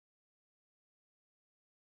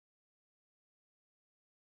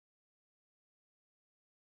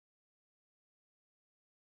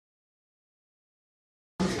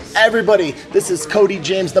everybody? This is Cody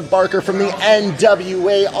James the Barker from the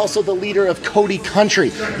NWA, also the leader of Cody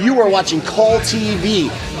Country. You are watching Cole TV.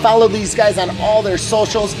 Follow these guys on all their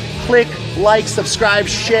socials. Click, like, subscribe,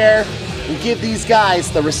 share, and give these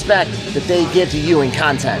guys the respect that they give to you in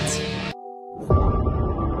content.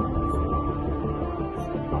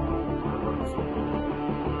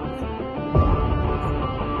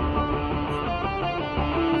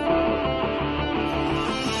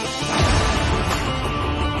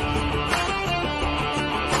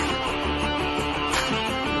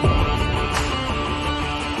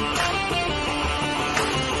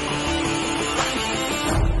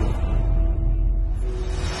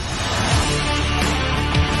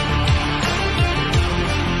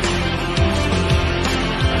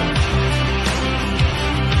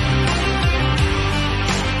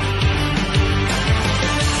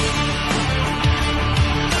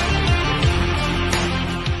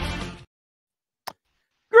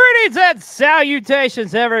 And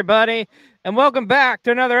salutations, everybody, and welcome back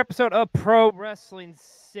to another episode of Pro Wrestling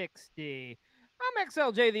 60. I'm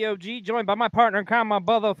Xlj the Og, joined by my partner in crime, my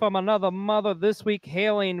brother from another mother, this week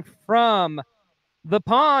hailing from the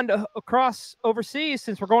pond across overseas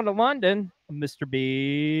since we're going to London, Mr.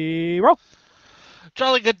 B-Roll.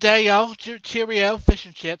 Jolly good day, y'all. Cheerio, fish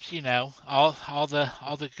and chips, you know, all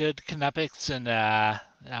the good Canucks and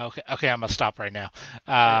okay, I'm gonna stop right now.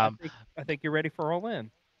 I think you're ready for All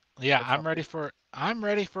In. Yeah, I'm ready for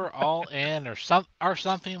All In or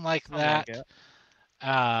something like that.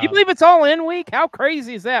 You believe it's All In week? How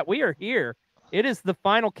crazy is that? We are here. It is the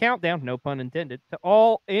final countdown, no pun intended, to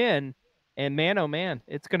All In. And man, oh man,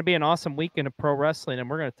 it's going to be an awesome weekend of pro wrestling, and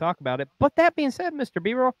we're going to talk about it. But that being said, Mr.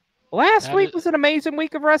 B-Roll, last week was an amazing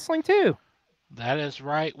week of wrestling too. That is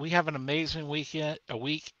right. We have an amazing weekend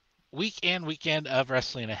of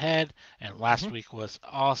wrestling ahead, and last week was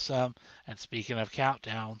awesome. And speaking of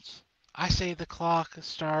countdowns, I say the clock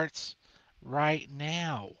starts right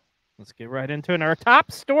now. Let's get right into it. Our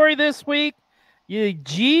top story this week, the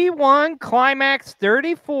G1 Climax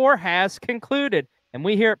 34 has concluded, and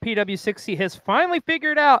we here at PW60 has finally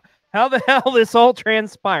figured out how the hell this all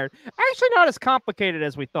transpired. Actually, not as complicated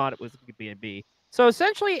as we thought it was going to be. So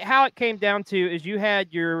essentially how it came down to is you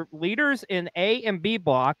had your leaders in A and B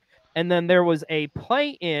block, and then there was a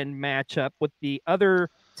play-in matchup with the other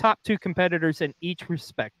top two competitors in each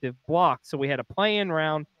respective block. So we had a play-in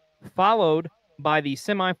round followed by the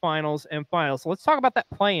semifinals and finals. So let's talk about that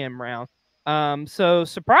play-in round. So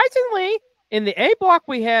surprisingly, in the A block,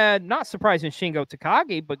 we had, not surprising, Shingo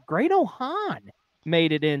Takagi, but Great Ohan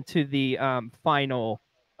made it into the final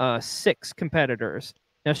six competitors.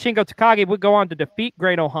 Now, Shingo Takagi would go on to defeat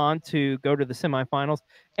Great Ohan to go to the semifinals.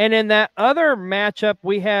 And in that other matchup,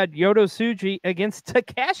 we had Yodo Tsuji against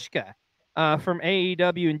Takeshita from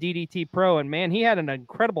AEW and DDT Pro. And, man, he had an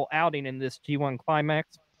incredible outing in this G1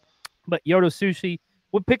 Climax. But Yodo Tsuji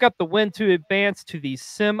would pick up the win to advance to the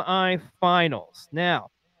semifinals.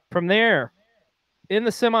 Now, from there, in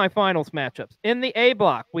the semifinals matchups, in the A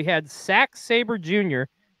block, we had Zack Sabre Jr.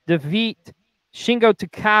 defeat Shingo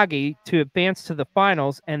Takagi to advance to the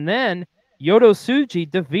finals, and then Yodo Tsuji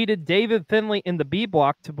defeated David Finlay in the B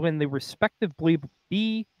block to win the respective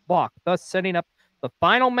B block, thus setting up the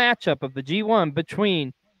final matchup of the G1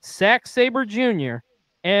 between Zack Sabre Jr.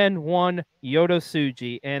 and one Yodo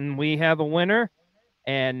Tsuji. And we have a winner,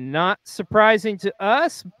 and not surprising to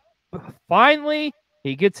us, finally,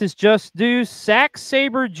 he gets his just due. Zack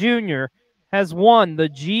Sabre Jr. has won the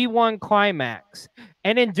G1 Climax.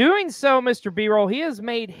 And in doing so, Mr. B-Roll, he has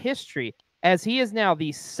made history as he is now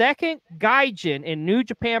the second Gaijin in New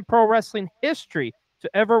Japan Pro Wrestling history to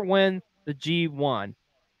ever win the G1.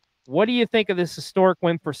 What do you think of this historic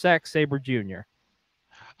win for Zack Sabre Jr.?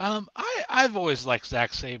 I've always liked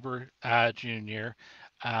Zack Sabre Jr.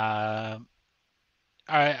 I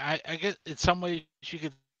guess in some ways you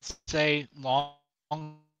could say long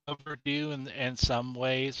overdue in some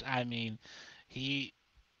ways. I mean, he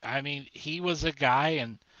was a guy,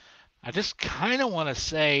 and I just kind of want to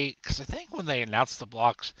say, because I think when they announced the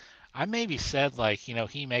blocks, I maybe said, like, you know,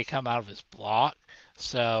 he may come out of his block.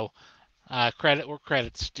 So credit where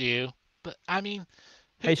credit's due. But I mean,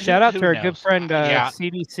 hey, shout out to our knows? good friend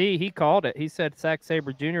CDC. He called it. He said Zack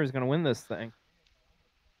Sabre Jr. is going to win this thing.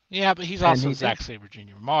 Yeah, but he's also Zack Sabre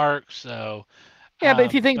Jr. Mark, so. Yeah, but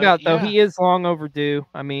if you think about it, though, he is long overdue.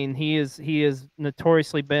 I mean, he has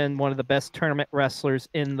notoriously been one of the best tournament wrestlers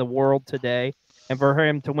in the world today. And for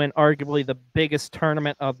him to win arguably the biggest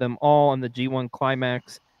tournament of them all in the G1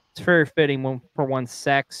 Climax, it's very fitting for one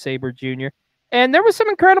Zack Sabre Jr. And there was some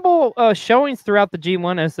incredible showings throughout the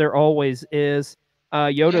G1, as there always is.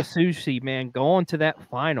 Yoda Tsuji, man, going to that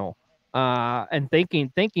final. and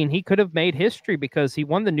thinking he could have made history because he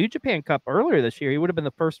won the New Japan Cup earlier this year. He would have been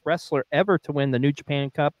the first wrestler ever to win the New Japan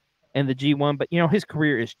Cup and the G1. But his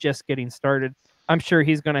career is just getting started. I'm sure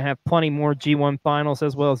he's going to have plenty more G1 finals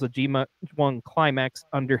as well as the G1 climax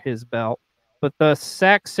under his belt. But the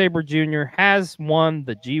Zack Sabre Jr. has won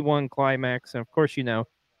the G1 climax, and of course,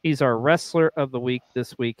 he's our wrestler of the week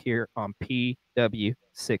this week here on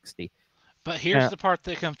PW60. But here's the part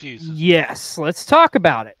that confuses me. Yes, let's talk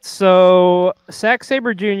about it. So, Zack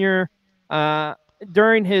Sabre Jr.,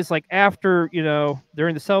 during his, after,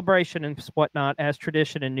 during the celebration and whatnot, as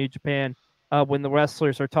tradition in New Japan, when the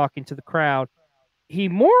wrestlers are talking to the crowd, he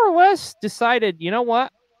more or less decided, you know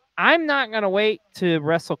what? I'm not going to wait to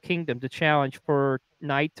Wrestle Kingdom to challenge for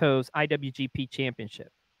Naito's IWGP Championship,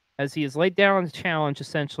 as he has laid down the challenge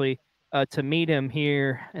essentially to meet him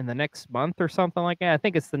here in the next month or something like that. I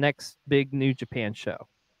think it's the next big New Japan show.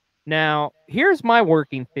 Now, here's my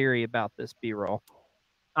working theory about this, B-roll.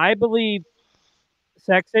 I believe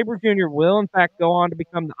Zack Sabre Jr. will, in fact, go on to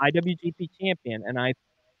become the IWGP champion, and I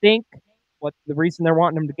think what the reason they're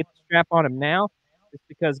wanting him to get the strap on him now is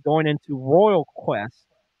because going into Royal Quest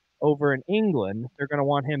over in England, they're going to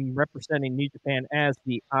want him representing New Japan as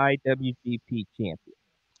the IWGP champion.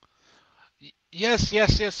 Yes.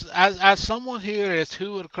 As someone here is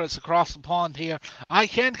who is across the pond here, I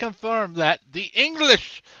can confirm that the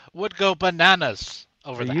English would go bananas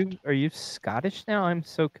over that. Are you Scottish now? I'm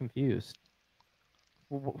so confused.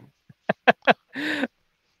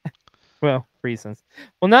 Well, reasons.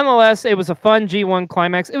 Well, nonetheless, it was a fun G1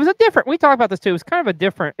 climax. It was we talked about this too. It was kind of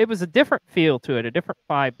it was a different feel to it, a different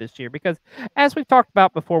vibe this year because as we've talked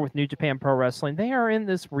about before with New Japan Pro Wrestling, they are in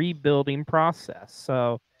this rebuilding process.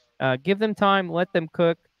 So give them time, let them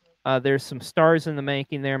cook. There's some stars in the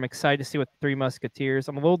making there. I'm excited to see what the Three Musketeers.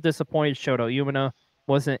 I'm a little disappointed Shota Umino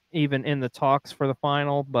wasn't even in the talks for the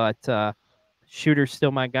final, but Shooter's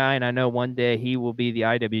still my guy, and I know one day he will be the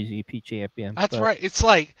IWGP champion. That's right. It's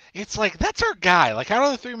like that's our guy. Like out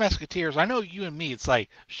of the Three Musketeers, I know you and me. It's like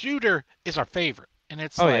Shooter is our favorite, and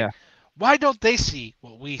it's why don't they see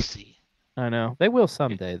what we see? I know they will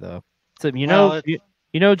someday, though. So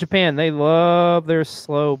Japan, they love their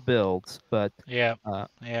slow builds, but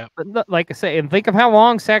But like I say, and think of how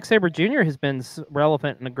long Zack Sabre Jr. has been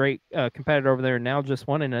relevant and a great competitor over there. Now just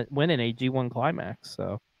winning a G1 climax.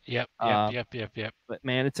 So. Yep. But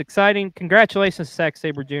man, it's exciting. Congratulations, Zack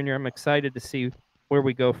Sabre Jr. I'm excited to see where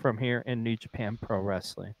we go from here in New Japan Pro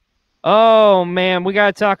Wrestling. Oh man, we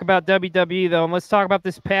got to talk about WWE though, and let's talk about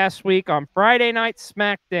this past week on Friday Night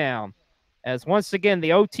SmackDown, as once again the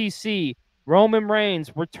OTC Roman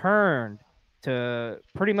Reigns returned to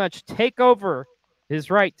pretty much take over his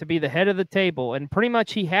right to be the head of the table, and pretty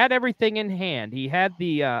much he had everything in hand. He had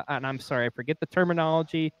the and I'm sorry, I forget the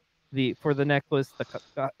terminology. For the necklace,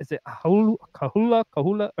 is it kahula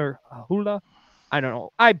or ahula? I don't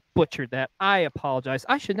know. I butchered that. I apologize.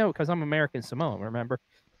 I should know because I'm American Samoan. Remember?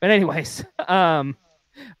 But anyways, I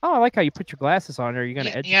like how you put your glasses on. Are you going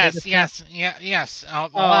to educate us? Yes.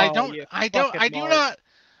 I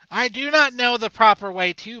do not know the proper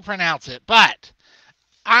way to pronounce it, but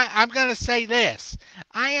I'm going to say this.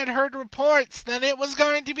 I had heard reports that it was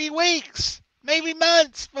going to be weeks, maybe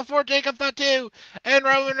months, before Jacob Fatu and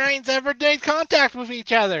Roman Reigns ever made contact with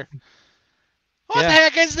each other. What the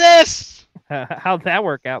heck is this? How'd that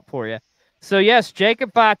work out for you? So, yes,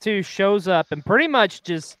 Jacob Fatu shows up and pretty much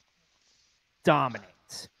just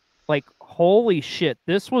dominates. Like, holy shit,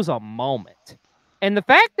 this was a moment. And the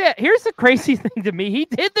fact that, here's the crazy thing to me, he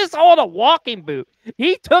did this all in a walking boot.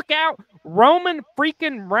 He took out Roman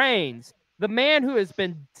freaking Reigns, the man who has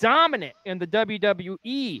been dominant in the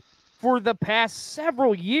WWE for the past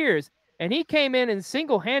several years, and he came in and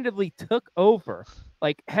single-handedly took over.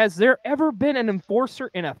 Like, has there ever been an enforcer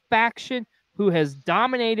in a faction who has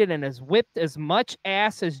dominated and has whipped as much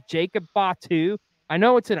ass as Jacob Fatu? I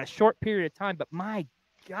know it's in a short period of time, but my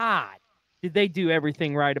God, did they do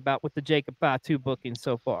everything right about with the Jacob Fatu booking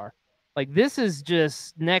so far? Like, this is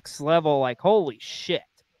just next level, like, holy shit.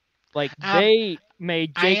 Like, they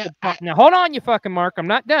made Jacob... Now, hold on, you fucking Mark. I'm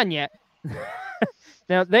not done yet.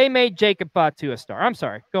 Now, they made Jacob Fatu a star. I'm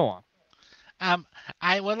sorry. Go on.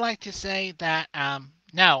 I would like to say that,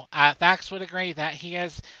 no, Fax would agree that he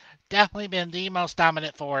has definitely been the most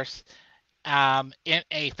dominant force in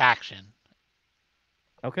a faction.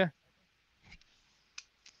 Okay.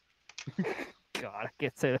 God, I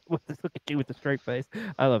can't say that. Look at you with the straight face.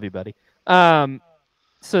 I love you, buddy.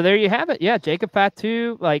 So there you have it. Yeah, Jacob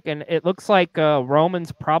Fatu, and it looks like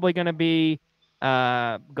Roman's probably going to be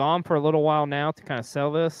gone for a little while now to kind of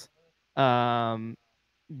sell this.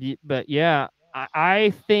 But yeah,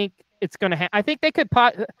 I think it's going to I think they could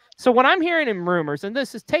so what I'm hearing in rumors, and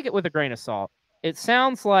this is take it with a grain of salt, it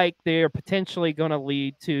sounds like they're potentially going to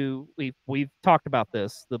lead to we've talked about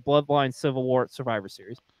this, the Bloodline Civil War at Survivor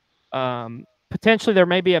Series. Potentially there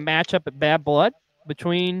may be a matchup at Bad Blood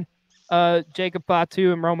between Jacob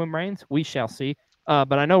Fatu and Roman Reigns. We shall see.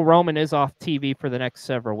 But I know Roman is off TV for the next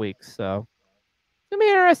several weeks, so it's gonna be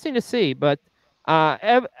interesting to see. But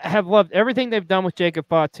have loved everything they've done with Jacob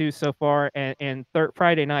Fatu so far, and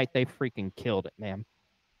Friday night they freaking killed it, man.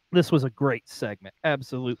 This was a great segment.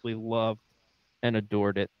 Absolutely loved and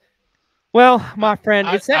adored it. Well, my friend,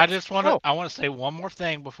 I just want to I want to say one more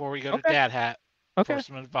thing before we go to Dad Hat for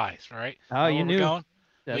some advice. All right? Oh, you knew. Going?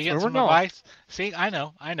 That's we get some advice. See, I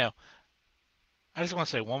know. I just want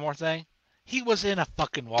to say one more thing. He was in a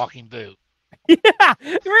fucking walking boot. Yeah,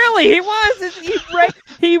 really, he was.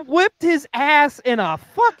 He whipped his ass in a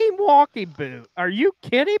fucking walking boot. Are you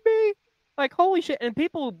kidding me? Like, holy shit! And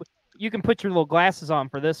people, you can put your little glasses on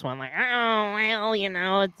for this one. Like, oh well, you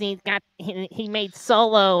know, he made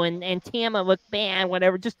Solo and Tama look bad,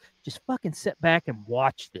 whatever. Just fucking sit back and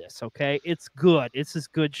watch this, okay? It's good. It's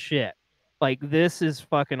just good shit. Like, this is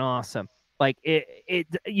fucking awesome. Like,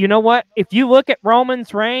 you know what? If you look at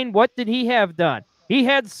Roman's reign, what did he have done? He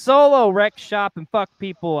had Solo wreck shop and fuck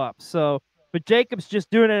people up. So, but Jacob's just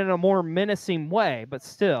doing it in a more menacing way. But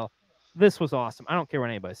still, this was awesome. I don't care what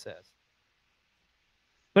anybody says.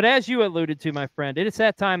 But as you alluded to, my friend, it's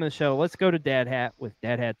that time of the show. Let's go to Dad Hat with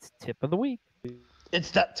Dad Hat's tip of the week. It's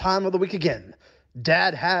that time of the week again.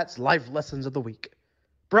 Dad Hat's Life Lessons of the Week.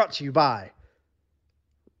 Brought to you by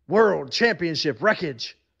World Championship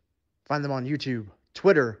Wreckage. Find them on YouTube,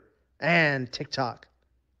 Twitter, and TikTok.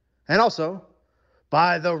 And also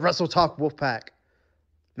by the Wrestle Talk Wolfpack.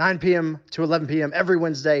 9 p.m. to 11 p.m. every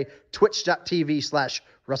Wednesday,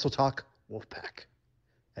 twitch.tv/Wrestle Talk Wolfpack.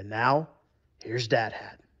 And now, here's Dad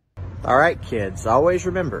Hat. All right, kids, always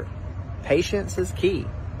remember, patience is key.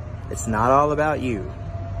 It's not all about you.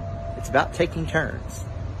 It's about taking turns.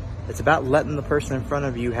 It's about letting the person in front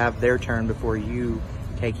of you have their turn before you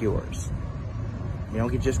take yours. You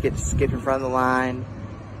don't just get to skip in front of the line.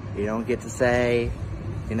 You don't get to say,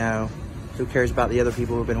 you know, who cares about the other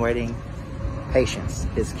people who've been waiting? Patience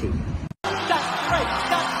is key. That's great.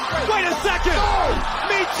 Wait a second. Oh!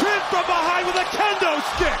 Me Chin from behind with a kendo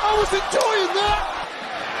stick. I wasn't doing that.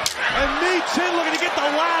 And Me Chin looking to get the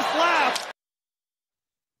last laugh.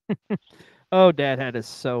 Oh, Dad Hat is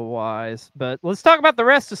so wise. But let's talk about the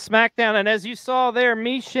rest of SmackDown. And as you saw there,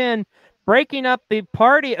 Mi Shin breaking up the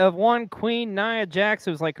party of one Queen Nia Jax.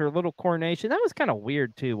 It was like her little coronation. That was kind of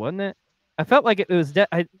weird too, wasn't it? I felt like it was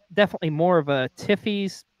definitely more of a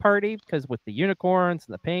Tiffy's party because with the unicorns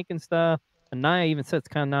and the pink and stuff. And Nia even said it's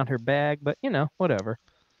kind of not her bag, but you know, whatever.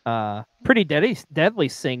 Pretty deadly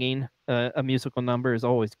singing. A musical number is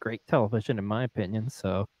always great television, in my opinion.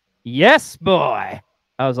 So, yes, boy.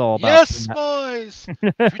 I was all about yes, that. Boys.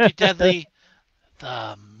 Pretty Deadly,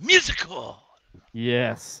 the musical.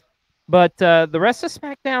 Yes. But the rest of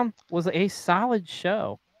SmackDown was a solid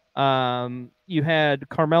show. You had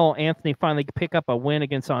Carmelo Anthony finally pick up a win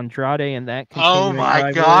against Andrade, and that. Oh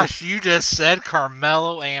my gosh! You just said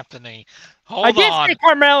Carmelo Anthony. Hold on. I did say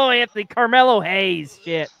Carmelo Anthony. Carmelo Hayes.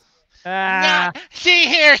 Shit. See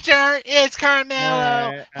here, sir. It's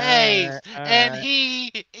Carmelo Hayes, and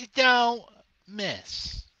he don't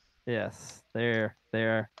miss. Yes. There.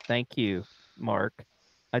 Thank you, Mark.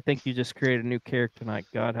 I think you just created a new character tonight.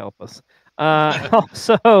 God help us.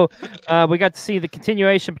 Also, we got to see the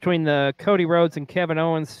continuation between the Cody Rhodes and Kevin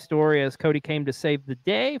Owens story as Cody came to save the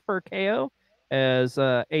day for KO, as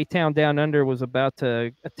A-Town Down Under was about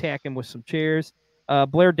to attack him with some chairs.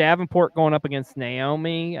 Blair Davenport going up against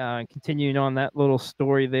Naomi, continuing on that little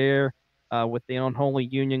story there with the Unholy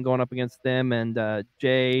Union going up against them, and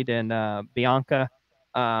Jade and Bianca.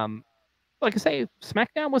 Like I say,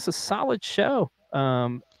 SmackDown was a solid show.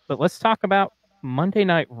 But let's talk about Monday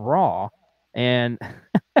Night Raw and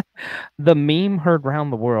the meme heard around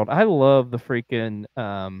the world. I love the freaking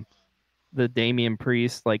the Damian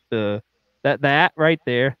Priest, like that right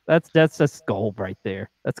there. That's gold right there.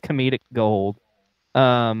 That's comedic gold.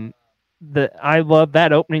 I love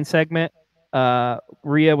that opening segment.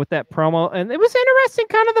 Rhea with that promo, and it was interesting,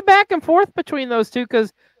 kind of the back and forth between those two,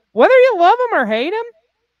 because whether you love him or hate him,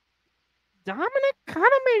 Dominic kind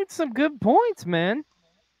of made some good points, man.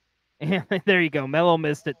 And there you go. Mello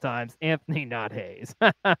missed at times. Anthony, not Hayes.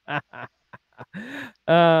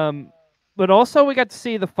 But also we got to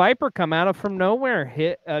see the Viper come out of from nowhere,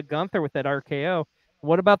 hit Gunther with that RKO.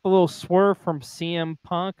 What about the little swerve from CM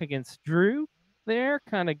Punk against Drew there?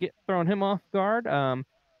 Kind of throwing him off guard.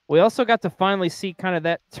 We also got to finally see kind of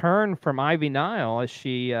that turn from Ivy Nile as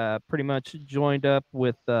she pretty much joined up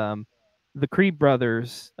with the Creed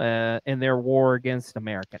brothers in their war against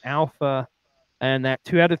American Alpha, and that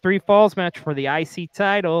 2 out of 3 falls match for the IC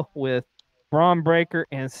title with Braun Breaker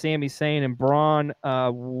and Sami Zayn, and Braun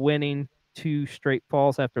winning 2 straight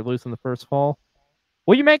falls after losing the first fall.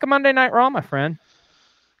 What do you make of Monday Night Raw, my friend?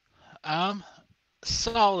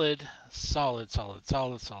 Solid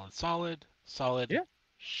Yeah.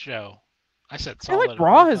 show. I said I feel solid. like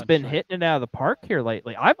Raw has been hitting it out of the park here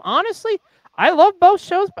lately. I love both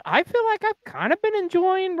shows, but I feel like I've kind of been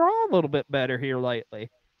enjoying Raw a little bit better here lately.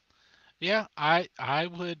 Yeah, I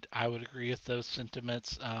would agree with those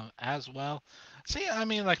sentiments as well. See, I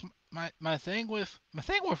mean, like my thing with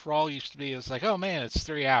Raw used to be is like, oh man, it's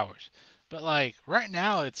 3 hours, but like right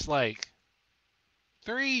now it's like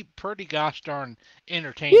 3 pretty gosh darn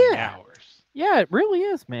entertaining hours. Yeah, it really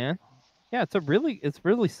is, man. Yeah, it's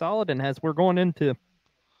really solid, and as we're going into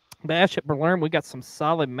Bash at Berlin, we got some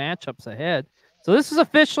solid matchups ahead. So this is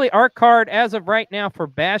officially our card as of right now for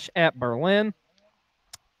Bash at Berlin.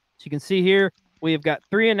 As you can see here, we have got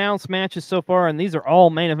 3 announced matches so far, and these are all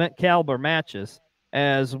main event caliber matches.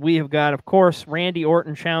 As we have got, of course, Randy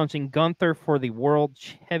Orton challenging Gunther for the World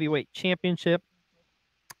Heavyweight Championship.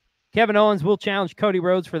 Kevin Owens will challenge Cody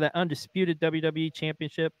Rhodes for the undisputed WWE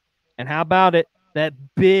Championship. And how about it? That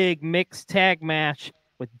big mixed tag match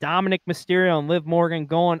with Dominic Mysterio and Liv Morgan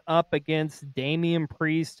going up against Damian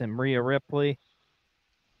Priest and Rhea Ripley.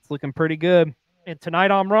 It's looking pretty good. And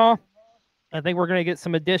tonight on Raw, I think we're going to get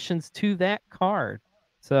some additions to that card.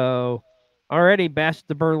 So already Bash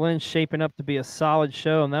to Berlin shaping up to be a solid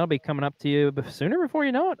show, and that'll be coming up to you sooner before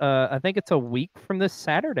you know it. I think it's a week from this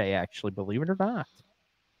Saturday, actually, believe it or not.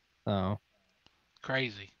 So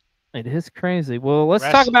Crazy. It is crazy. Well, let's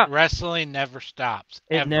talk about wrestling. Never stops.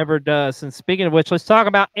 It never does. And speaking of which, let's talk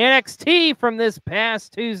about NXT from this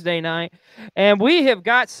past Tuesday night. And we have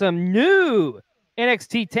got some new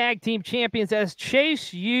NXT Tag Team Champions as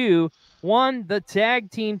Chase U won the tag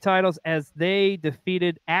team titles as they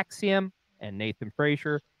defeated Axiom and Nathan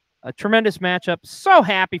Frazier. A tremendous matchup. So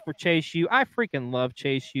happy for Chase U. I freaking love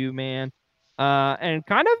Chase U, man. And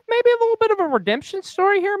kind of maybe a little bit of a redemption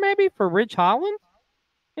story here, maybe for Ridge Holland.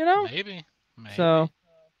 You know? Maybe. So,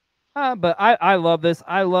 but I love this.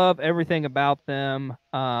 I love everything about them.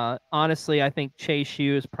 Honestly, I think Chase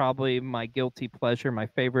U is probably my guilty pleasure, one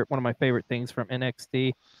of my favorite things from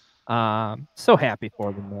NXT. So happy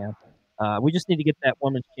for them, man. We just need to get that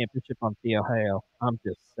women's championship on Theo Hale. I'm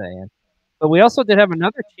just saying. But we also did have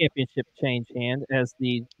another championship change hand as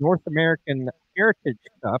the North American Heritage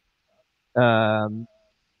Cup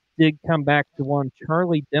did come back to one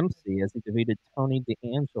Charlie Dempsey as he defeated Tony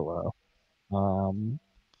D'Angelo.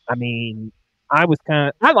 I mean, I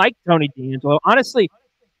like Tony D'Angelo. Honestly,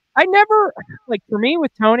 I never, like, for me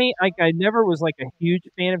with Tony, I never was like a huge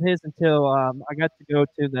fan of his until I got to go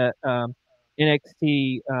to that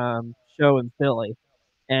NXT show in Philly.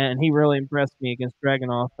 And he really impressed me against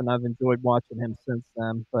Dragunov, and I've enjoyed watching him since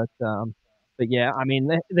then. But yeah, I mean,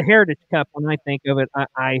 the Heritage Cup, when I think of it,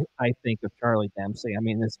 I think of Charlie Dempsey. I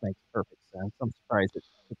mean, this makes perfect sense. I'm surprised it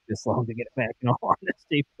took this long to get it back, in all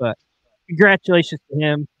honesty. But congratulations to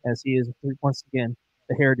him, as he is, once again,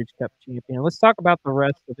 the Heritage Cup champion. Let's talk about the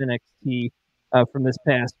rest of NXT from this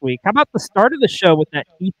past week. How about the start of the show with that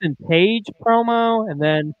Ethan Page promo, and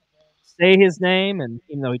then say his name, and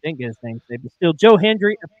even though he didn't get his name today, but still, Joe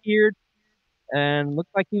Hendry appeared and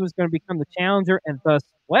looked like he was going to become the challenger, and thus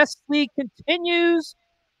Wesley continues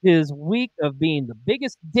his week of being the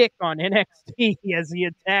biggest dick on NXT as he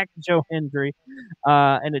attacked Joe Hendry.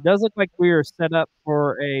 And it does look like we are set up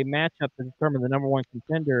for a matchup to determine the number 1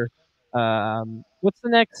 contender. What's the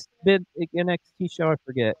next big NXT show? I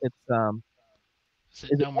forget. It's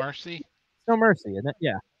Is it No Mercy? No Mercy, isn't it?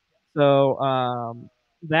 Yeah. So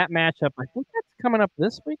that matchup, I think that's coming up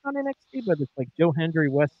this week on NXT, but it's like Joe Hendry,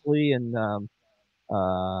 Wesley, and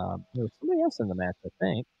there's somebody else in the match, I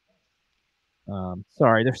think.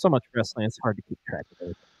 Sorry, there's so much wrestling, it's hard to keep track of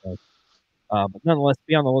everything. But nonetheless,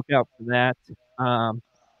 be on the lookout for that.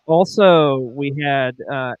 Also, we had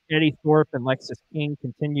Eddie Thorpe and Lexis King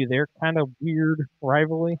continue their kind of weird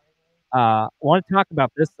rivalry. I want to talk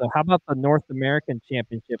about this, though. How about the North American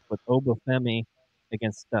Championship with Obafemi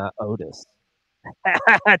against Otis?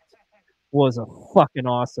 That was a fucking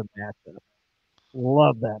awesome matchup.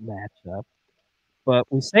 Love that matchup. But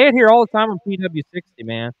we say it here all the time on PW60,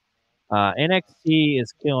 man. NXT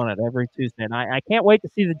is killing it every Tuesday. And I can't wait to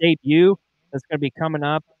see the debut that's going to be coming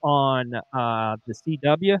up on the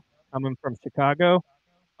CW, coming from Chicago.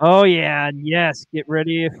 Oh, yeah. And yes, get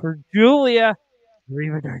ready for Julia.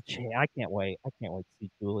 Arrivederci. I can't wait. I can't wait to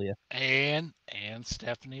see Julia. And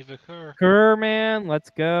Stephanie Vaquer. Vaquer, man, let's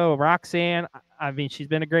go. Roxanne, I mean, she's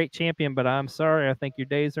been a great champion, but I'm sorry. I think your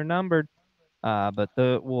days are numbered. But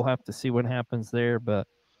we'll have to see what happens there. But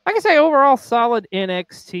like I say, overall, solid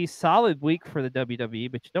NXT, solid week for the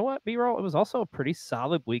WWE. But you know what, B-Roll? It was also a pretty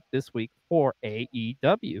solid week this week for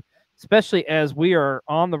AEW, especially as we are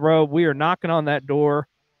on the road. We are knocking on that door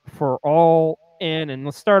for All In. And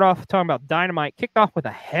let's start off talking about Dynamite. Kicked off with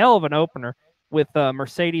a hell of an opener with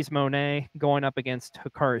Mercedes Moné going up against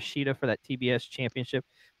Hikaru Shida for that TBS championship.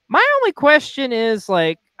 My only question is,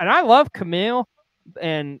 like, and I love Camille,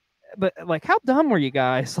 but like, how dumb were you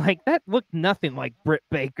guys? Like, that looked nothing like Britt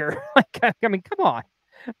Baker. Like, I mean, come on.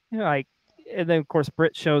 Like, and then of course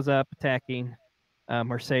Britt shows up attacking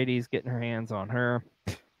Mercedes, getting her hands on her.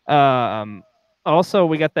 Also,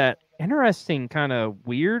 we got that interesting kind of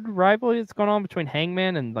weird rivalry that's going on between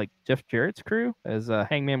Hangman and like Jeff Jarrett's crew, as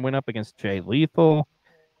Hangman went up against Jay Lethal.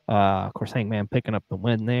 Of course, Hangman picking up the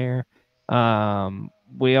win there.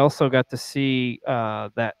 We also got to see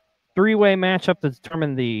that three-way matchup to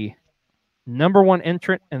determine the number one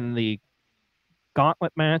entrant in the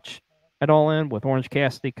gauntlet match at All In with Orange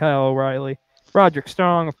Cassidy, Kyle O'Reilly, Roderick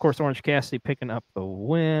Strong. Of course, Orange Cassidy picking up the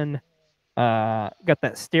win. Got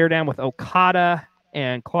that stare down with Okada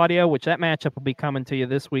and Claudio, which that matchup will be coming to you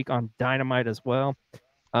this week on Dynamite as well.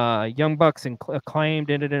 Young Bucks and Acclaimed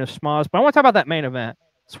ended in a schmoz. But I want to talk about that main event.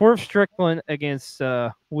 Swerve Strickland against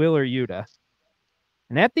Wheeler Yuta.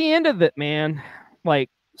 And at the end of it, man, like,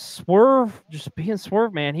 Swerve, just being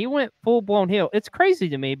Swerve, man, he went full-blown heel. It's crazy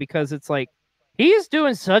to me because it's like he is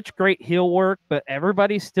doing such great heel work, but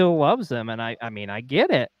everybody still loves him. And I mean, I get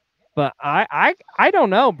it. But I don't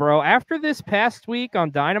know, bro. After this past week on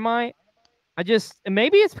Dynamite,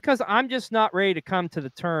 maybe it's because I'm just not ready to come to the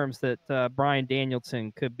terms that Bryan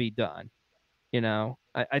Danielson could be done. You know,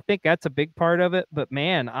 I think that's a big part of it. But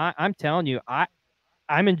man, I'm telling you,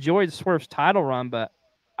 I'm enjoying Swerve's title run, but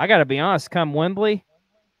I got to be honest, come Wembley,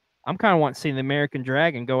 I'm kind of wanting to see the American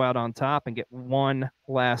Dragon go out on top and get one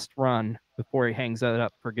last run before he hangs that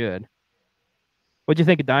up for good. What'd you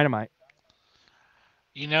think of Dynamite?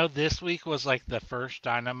 You know, this week was like the first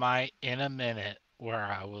Dynamite in a minute where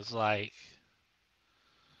I was like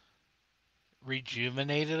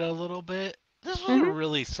rejuvenated a little bit. This was a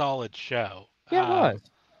really solid show. Yeah, it was.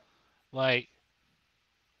 Like,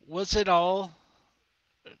 was it all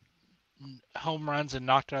home runs and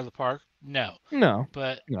knocked out of the park? No.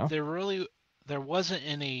 But no. there wasn't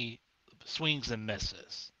any swings and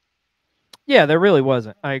misses. Yeah, there really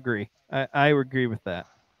wasn't. I agree. I agree with that.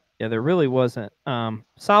 Yeah, there really wasn't.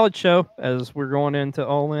 Solid show as we're going into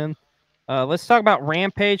All In. Let's talk about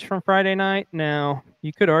Rampage from Friday night. Now,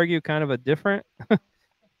 you could argue kind of a different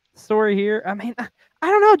story here. I mean, I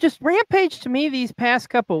don't know. Just Rampage to me these past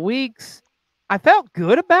couple weeks, I felt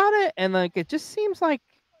good about it, and like it just seems like,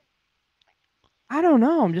 I don't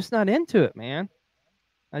know. I'm just not into it, man.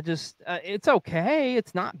 It's okay.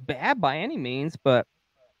 It's not bad by any means, but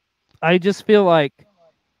I just feel like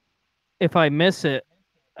if I miss it,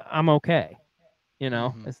 I'm okay. You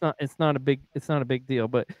know, it's not a big deal.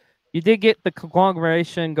 But you did get the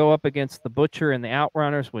conglomeration go up against the Butcher and the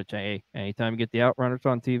Outrunners, which anytime you get the Outrunners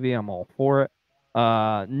on TV, I'm all for it.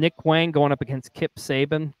 Nick Wayne going up against Kip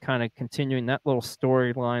Saban, kind of continuing that little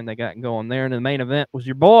storyline they got going there. And the main event was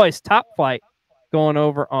your boys Top Flight going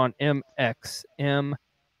over on MXM.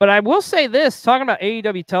 But I will say this, talking about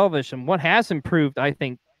AEW television, what has improved, I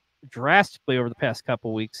think, drastically over the past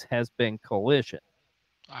couple weeks has been Collision.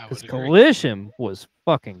 Because Collision was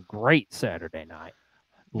fucking great Saturday night.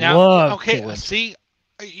 Now, Collision. See,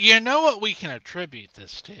 you know what we can attribute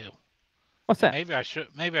this to? What's that? Maybe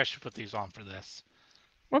I should put these on for this.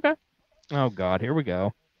 Okay. Oh God, here we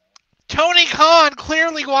go. Tony Khan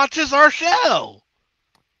clearly watches our show.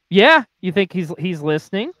 Yeah, you think he's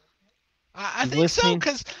listening? I think so,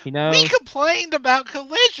 because we complained about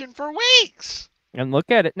Collision for weeks. And look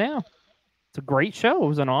at it now. It's a great show. It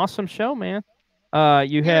was an awesome show, man.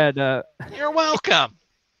 You're welcome.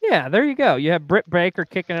 Yeah, there you go. You have Britt Baker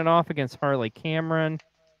kicking it off against Harley Cameron.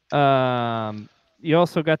 You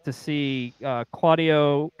also got to see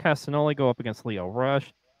Claudio Castagnoli go up against Leo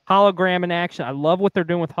Rush. Hologram in action. I love what they're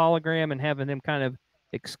doing with Hologram and having him kind of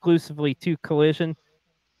exclusively to Collision.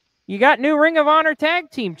 You got new Ring of Honor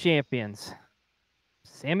Tag Team Champions.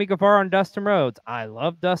 Sammy Guevara and Dustin Rhodes. I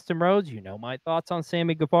love Dustin Rhodes. You know my thoughts on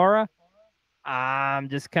Sammy Guevara. I'm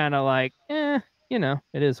just kind of like, you know,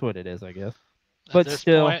 it is what it is, I guess. But at this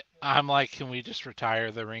still, point, I'm like, can we just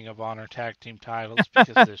retire the Ring of Honor Tag Team titles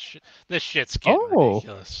because this shit's getting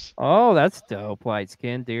ridiculous. Oh, that's dope. Light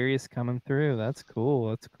Skin Darius coming through. That's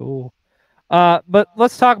cool. But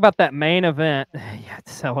let's talk about that main event. Yeah,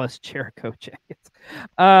 sell us Jericho jackets.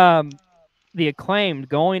 The Acclaimed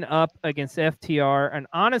going up against FTR. And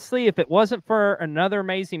honestly, if it wasn't for another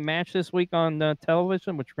amazing match this week on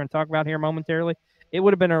television, which we're going to talk about here momentarily, it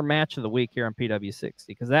would have been our match of the week here on PW60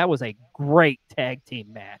 because that was a great tag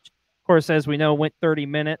team match. Of course, as we know, it went 30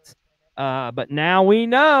 minutes. But now we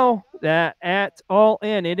know that at All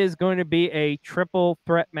In, it is going to be a triple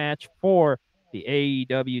threat match for the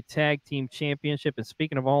AEW Tag Team Championship. And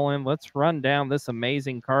speaking of All In, let's run down this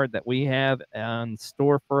amazing card that we have in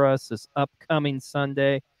store for us this upcoming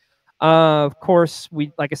Sunday. Of course,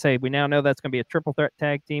 like I say, we now know that's going to be a triple threat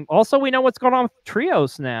tag team. Also, we know what's going on with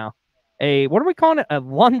trios now. What are we calling it? A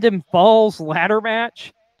London Falls ladder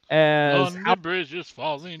match. London Bridge is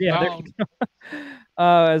falling down.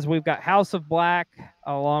 As we've got House of Black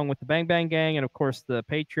along with the Bang Bang Gang and of course the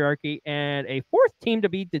Patriarchy and a fourth team to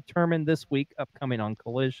be determined this week upcoming on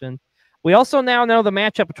Collision. We also now know the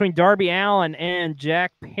matchup between Darby Allin and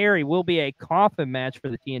Jack Perry will be a coffin match for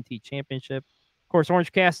the TNT Championship. Of course,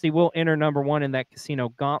 Orange Cassidy will enter number one in that Casino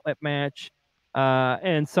Gauntlet match.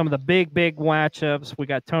 And some of the big matchups, we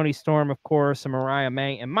got Toni Storm, of course, and Mariah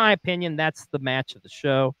May. In my opinion, that's the match of the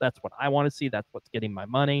show. That's what I want to see. That's what's getting my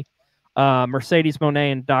money. Mercedes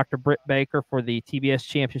Moné and Dr. Britt Baker for the TBS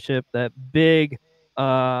Championship. That big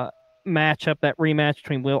matchup, that rematch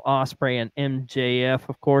between Will Ospreay and MJF,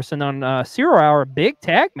 of course. And on 0 Hour, big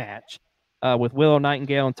tag match with Willow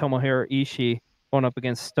Nightingale and Tomohiro Ishii going up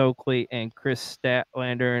against Stokely and Chris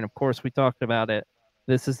Statlander. And, of course, we talked about it.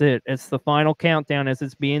 This is it. It's the final countdown as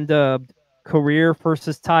it's being dubbed. Career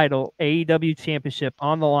versus title, AEW Championship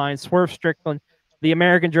on the line. Swerve Strickland, the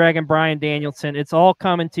American Dragon, Bryan Danielson. It's all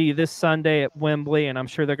coming to you this Sunday at Wembley, and I'm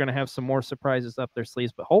sure they're going to have some more surprises up their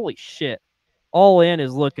sleeves. But holy shit, All In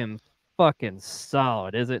is looking fucking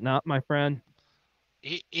solid, is it not, my friend?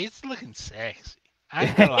 It's looking sexy. I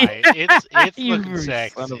ain't gonna lie. It's looking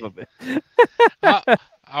sexy. Son of a bitch.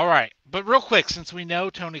 All right. But real quick, since we know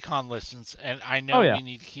Tony Khan listens, and I know we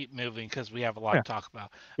need to keep moving because we have a lot to talk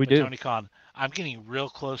about. We do. Tony Khan, I'm getting real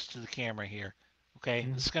close to the camera here. Okay?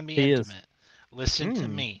 This is going to be intimate. Listen to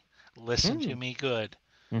me. Listen to me good.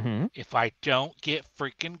 If I don't get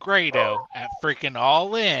freaking Grado at freaking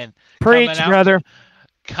All In. Preach, brother.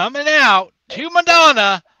 Coming out to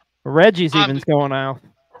Madonna. Reggie's even going out.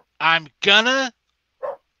 I'm gonna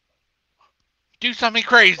do something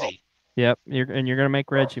crazy. Yep, you're gonna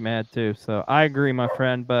make Reggie mad too. So I agree, my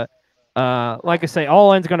friend. But like I say,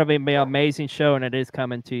 All In's gonna be an amazing show, and it is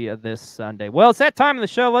coming to you this Sunday. Well, it's that time of the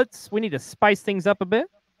show. We need to spice things up a bit.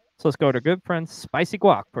 So let's go to our good friend Spicy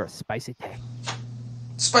Guac for a spicy take.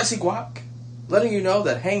 Spicy Guac, letting you know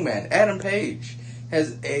that Hangman Adam Page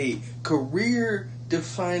has a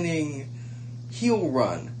career-defining heel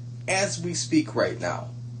run as we speak right now.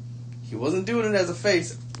 He wasn't doing it as a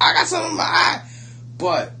face. I got something in my eye.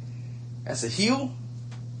 But as a heel,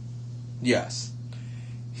 yes,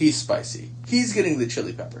 he's spicy. He's getting the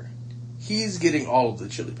chili pepper. He's getting all of the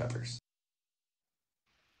chili peppers.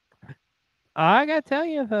 I gotta tell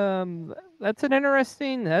you,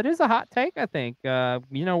 that is a hot take, I think.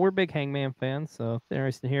 We're big Hangman fans, so it's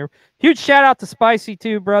interesting to hear. Huge shout out to Spicy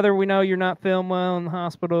too, brother. We know you're not feeling well in the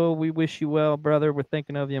hospital. We wish you well, brother. We're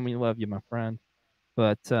thinking of you and we love you, my friend.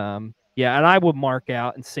 But yeah, and I would mark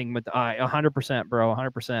out and sing 100%, bro,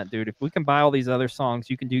 100%, dude. If we can buy all these other songs,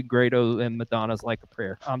 you can do Grado and Madonna's Like a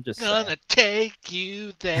Prayer. I'm just gonna take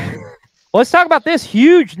you there. Well, let's talk about this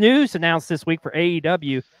huge news announced this week for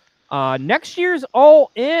AEW. Next year's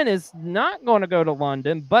All In is not going to go to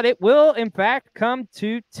London, but it will, in fact, come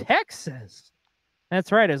to Texas.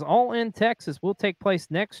 That's right, as All In Texas will take place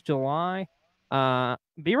next July.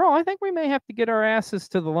 B-roll, I think we may have to get our asses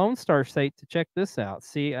to the Lone Star State to check this out.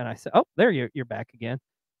 See, and I said, oh, there you're back again.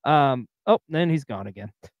 Then he's gone again.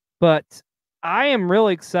 But I am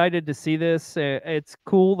really excited to see this. It's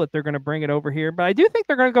cool that they're going to bring it over here, but I do think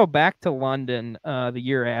they're going to go back to London the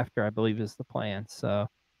year after, I believe is the plan. So,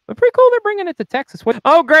 but pretty cool they're bringing it to Texas.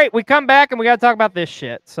 Oh, great. We come back and we got to talk about this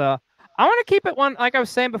shit. So I want to keep it like I was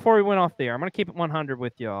saying before we went off the air. I'm going to keep it 100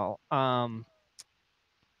 with y'all.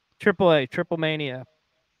 Triple Mania.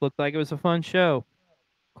 Looked like it was a fun show.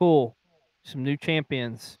 Cool. Some new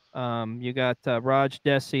champions. You got Raj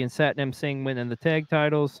Desi and Satnam Singh winning the tag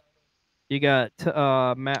titles. You got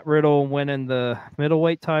Matt Riddle winning the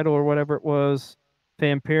middleweight title or whatever it was.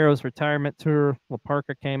 Vampiro's retirement tour. La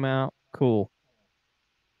Parka came out. Cool.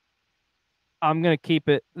 I'm gonna keep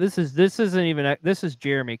it. This is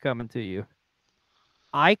Jeremy coming to you.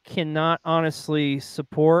 I cannot honestly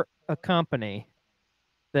support a company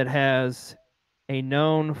that has a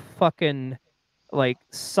known fucking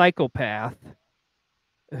psychopath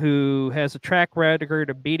who has a track record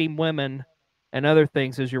of beating women and other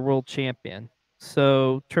things, as your world champion.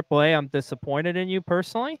 So, AAA, I'm disappointed in you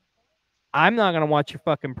personally. I'm not going to watch your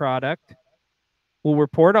fucking product. We'll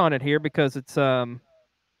report on it here because it's it's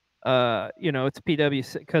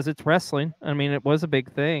PW because it's wrestling. I mean, it was a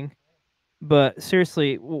big thing. But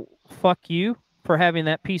seriously, fuck you for having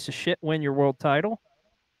that piece of shit win your world title.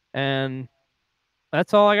 And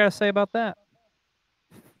that's all I got to say about that.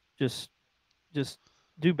 Just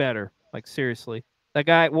do better. Like, seriously. That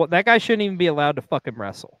guy shouldn't even be allowed to fucking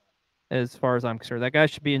wrestle, as far as I'm concerned. That guy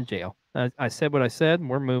should be in jail. I said what I said, and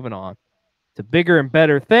we're moving on to bigger and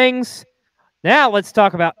better things. Now let's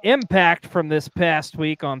talk about Impact from this past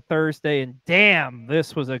week on Thursday. And damn,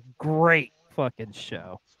 this was a great fucking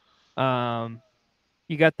show.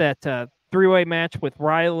 You got that three-way match with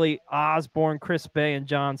Riley Osborne, Chris Bay, and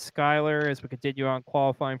John Schuyler as we continue on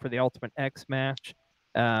qualifying for the Ultimate X match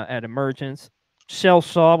at Emergence. Shell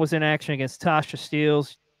Shaw was in action against Tasha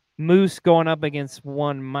Steelz. Moose going up against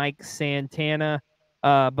one Mike Santana.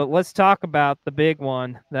 But let's talk about the big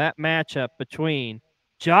one, that matchup between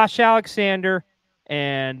Josh Alexander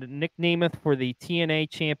and Nick Nemeth for the TNA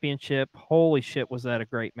Championship. Holy shit, was that a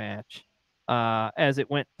great match. As it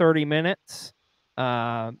went 30 minutes.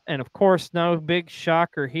 And of course, no big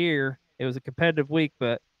shocker here. It was a competitive week,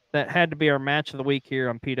 but that had to be our match of the week here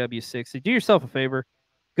on PW60. Do yourself a favor.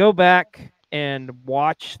 Go back and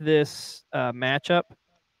watch this matchup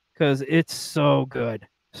because it's so good.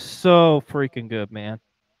 So freaking good, man.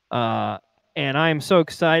 And I am so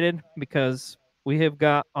excited because we have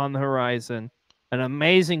got on the horizon an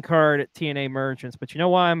amazing card at TNA Emergence. But you know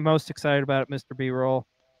why I'm most excited about it, Mr. B-Roll?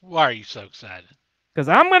 Why are you so excited? Because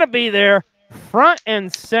I'm going to be there front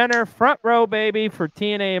and center, front row, baby, for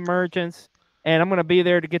TNA Emergence. And I'm going to be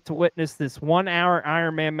there to get to witness this 1 hour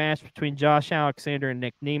Iron Man match between Josh Alexander and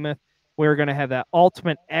Nick Nemeth. We're going to have that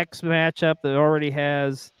Ultimate X matchup that already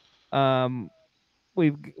has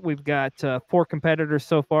we've got 4 competitors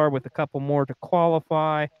so far with a couple more to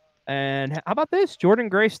qualify. And how about this? Jordan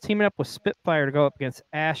Grace teaming up with Spitfire to go up against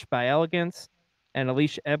Ash by Elegance and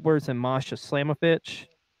Alicia Edwards and Masha Slamovich.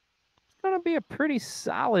 It's going to be a pretty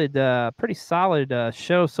solid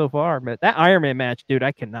show so far. But that Iron Man match, dude,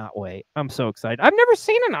 I cannot wait. I'm so excited. I've never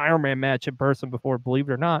seen an Iron Man match in person before, believe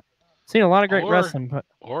it or not. Seen a lot of great wrestling, but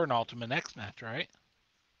or an Ultimate X match, right?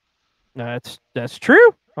 That's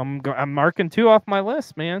true. I'm marking 2 off my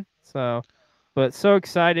list, man. So, but so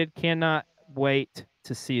excited, cannot wait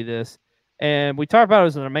to see this. And we talked about it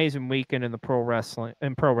was an amazing weekend in pro wrestling.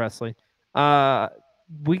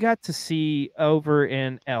 We got to see over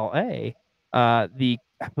in LA I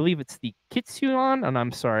believe it's the Kitsuan, and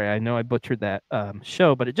I'm sorry, I know I butchered that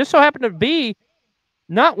show, but it just so happened to be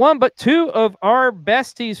not one but 2 of our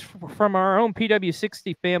besties from our own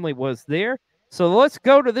PW60 family was there. So let's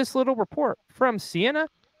go to this little report from Sienna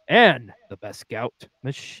and the Best Scout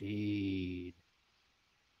Machine.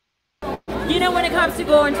 You know, when it comes to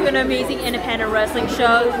going to an amazing independent wrestling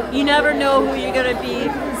show, you never know who you're going to be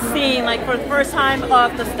seeing, like for the first time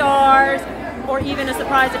of the stars, or even a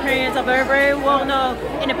surprise appearance of a very well-known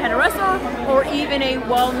independent wrestler, or even a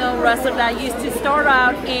well-known wrestler that used to start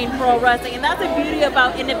out in pro wrestling. And that's the beauty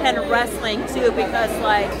about independent wrestling too, because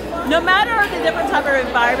like no matter the different type of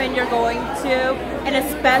environment you're going to, and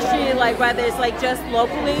especially like whether it's like just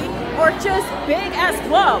locally or just big as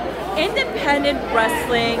club, independent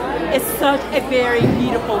wrestling is such a very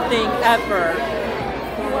beautiful thing ever.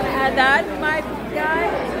 You want to add that, my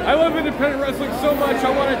guy? I love independent wrestling so much, I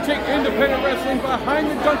want to take independent wrestling behind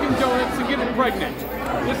the Dunkin' Donuts and get it pregnant.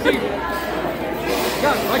 You see,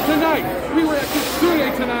 yeah, like tonight, we were at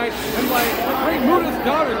Kitsune tonight, and like, Great Muda's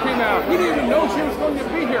daughter came out. We didn't even know she was going to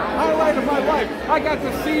be here. Highlight of my life. I got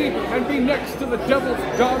to see and be next to the devil's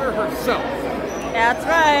daughter herself. That's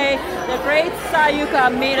right. The great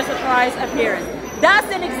Sayuka made a surprise appearance.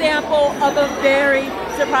 That's an example of a very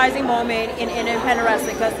surprising moment in independent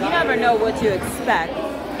wrestling, because you never know what to expect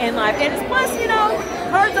in life. And it's plus, you know,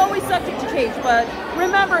 cards always subject to change. But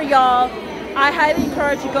remember, y'all, I highly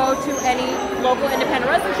encourage you to go to any local independent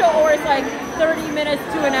wrestling show, or it's like 30 minutes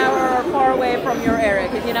to an hour or far away from your area,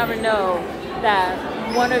 because you never know that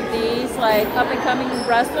one of these like up-and-coming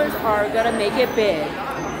wrestlers are gonna make it big.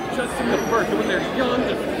 Just in the first, when they're young,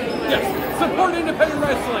 yes, support independent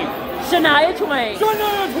wrestling. Shania Twain.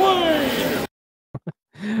 Shania Twain.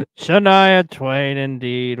 Shania Twain,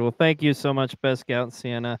 indeed. Well, thank you so much, Best Scout and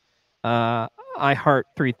Sienna. I heart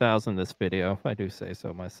 3,000 this video, if I do say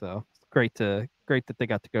so myself. It's great that they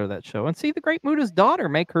got to go to that show and see the Great Muda's daughter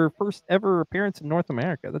make her first ever appearance in North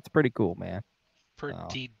America. That's pretty cool, man.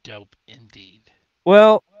 Pretty dope indeed.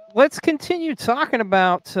 Well, let's continue talking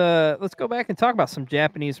about, let's go back and talk about some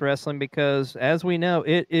Japanese wrestling because, as we know,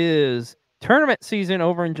 it is tournament season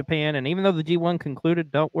over in Japan. And even though the G1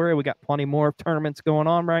 concluded, don't worry, we got plenty more tournaments going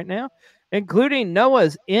on right now, including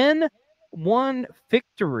Noah's N1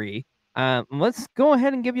 victory. Let's go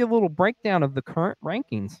ahead and give you a little breakdown of the current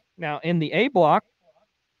rankings. Now, in the A block,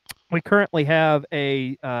 we currently have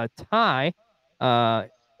a tie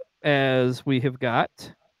as we have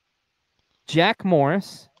got Jack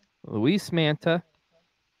Morris, Luis Manta,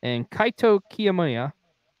 and Kaito Kiyomiya,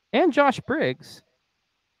 and Josh Briggs,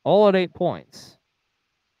 all at 8 points.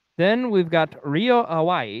 Then we've got Ryo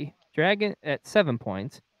Awai, Dragon at 7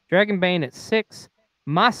 points, Dragon Bane at 6,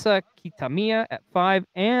 Masa Kitamiya at 5,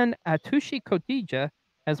 and Atushi Kotija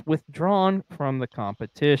has withdrawn from the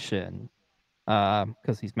competition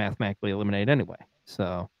because he's mathematically eliminated anyway.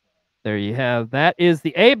 So there you have. That is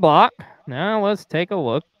the A block. Now let's take a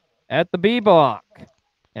look at the B block.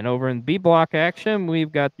 And over in B block action,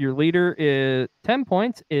 we've got your leader is 10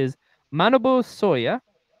 points is Manobu Soya,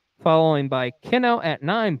 following by Keno at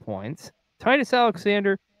 9 points, Titus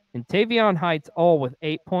Alexander and Tavion Heights all with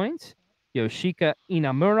 8 points, Yoshika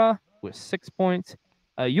Inamura with 6 points,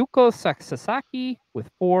 Yuko Sasaki with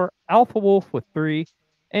 4, Alpha Wolf with 3,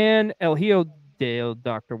 and El Hijo Dale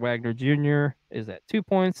Dr. Wagner Jr. is at 2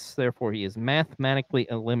 points. Therefore, he is mathematically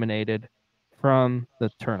eliminated from the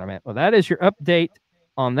tournament. Well, that is your update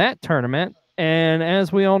on that tournament. And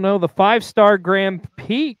as we all know, the 5-star Grand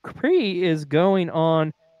Prix is going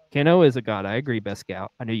on. Keno is a god. I agree, Best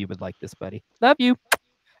Scout. I knew you would like this, buddy. Love you.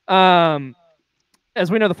 As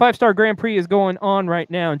we know, the 5-star Grand Prix is going on right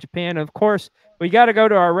now in Japan. Of course, we got to go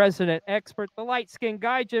to our resident expert, the light-skinned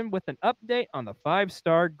Gaijin, with an update on the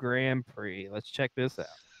 5-star Grand Prix. Let's check this out.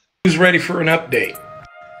 Who's ready for an update?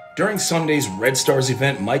 During Sunday's Red Stars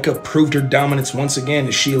event, Micah proved her dominance once again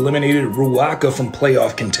as she eliminated Ruaka from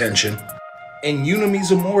playoff contention, and Yuna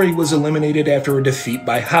Mizumori was eliminated after a defeat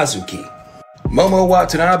by Hazuki. Momo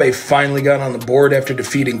Watanabe finally got on the board after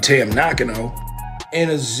defeating Tam Nakano, and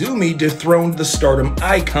Azumi dethroned the Stardom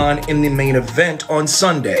icon in the main event on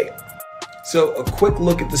Sunday. So a quick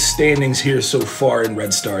look at the standings here so far in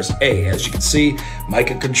Red Stars A. As you can see,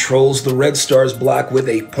 Micah controls the Red Stars block with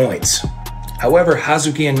 8 points. However,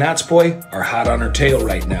 Hazuki and Natsupoi are hot on her tail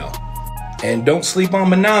right now. And don't sleep on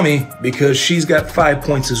Minami because she's got 5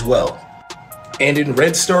 points as well. And in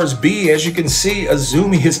Red Stars B, as you can see,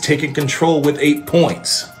 Azumi has taken control with 8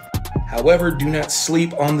 points. However, do not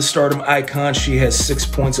sleep on the Stardom icon. She has 6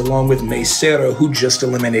 points along with Meisero, who just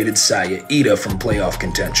eliminated Saya Ida from playoff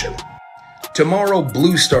contention. Tomorrow,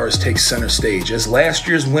 Blue Stars takes center stage as last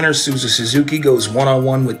year's winner Suzu Suzuki goes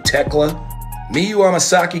one-on-one with Tekla, Miyu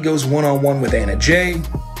Amasaki goes one-on-one with Anna Jay,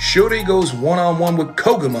 Shode goes one-on-one with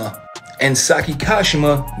Koguma, and Saki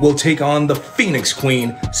Kashima will take on the Phoenix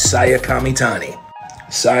Queen, Saya Kamitani.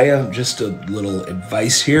 Saya, just a little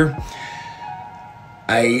advice here.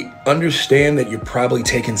 I understand that you're probably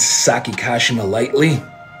taking Saki Kashima lightly,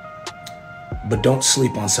 but don't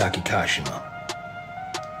sleep on Saki Kashima.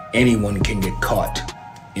 Anyone can get caught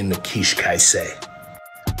in the Kishikaise.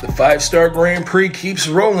 The 5-star Grand Prix keeps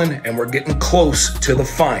rolling, and we're getting close to the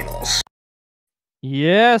finals.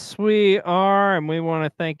 Yes, we are, and we want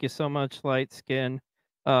to thank you so much, Lightskin,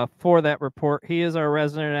 for that report. He is our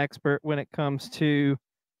resident expert when it comes to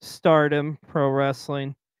Stardom Pro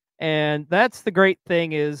Wrestling. And that's the great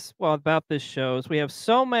thing is, well, about this show is we have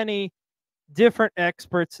so many different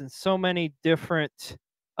experts and so many different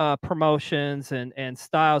promotions and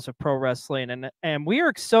styles of pro wrestling. And we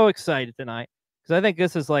are so excited tonight because I think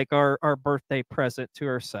this is like our birthday present to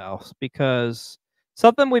ourselves, because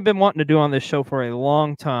something we've been wanting to do on this show for a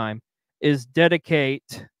long time is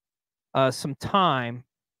dedicate some time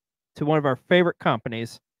to one of our favorite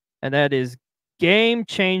companies, and that is Game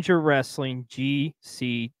Changer Wrestling,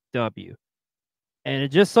 GCW. And it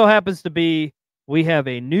just so happens to be we have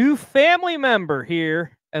a new family member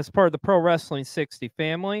here as part of the Pro Wrestling 60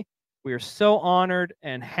 family. We are so honored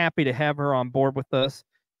and happy to have her on board with us.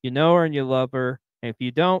 You know her and you love her. And if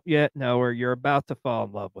you don't yet know her, you're about to fall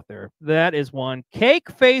in love with her. That is one Cake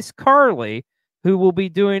Face Carly, who will be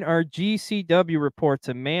doing our GCW reports.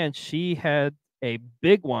 And man, she had a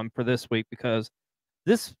big one for this week because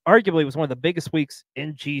this arguably was one of the biggest weeks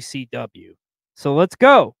in GCW. So let's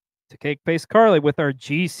go to Cake Face Carly with our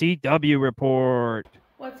GCW report.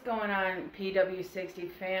 What's going on,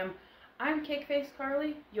 PW60 fam? I'm Cake Face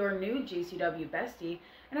Carly, your new GCW bestie,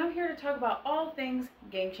 and I'm here to talk about all things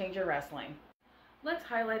Game Changer Wrestling. Let's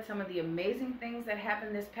highlight some of the amazing things that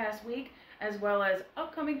happened this past week, as well as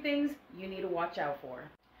upcoming things you need to watch out for.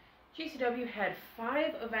 GCW had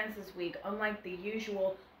 5 events this week, unlike the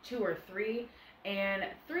usual 2 or 3, and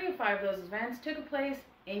 3 of 5 of those events took place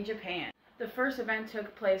in Japan. The first event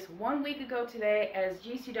took place 1 week ago today as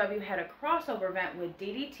GCW had a crossover event with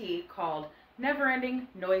DDT called Never Ending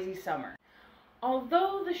Noisy Summer.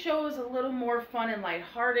 Although the show was a little more fun and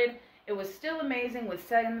lighthearted, it was still amazing with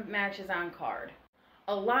 7 matches on card.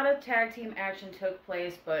 A lot of tag team action took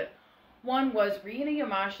place, but one was Rina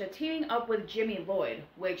Yamashita teaming up with Jimmy Lloyd,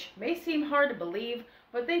 which may seem hard to believe,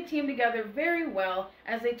 but they teamed together very well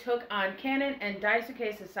as they took on Kanon and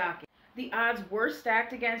Daisuke Sasaki. The odds were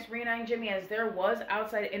stacked against Rina and Jimmy as there was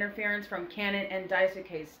outside interference from Kanon and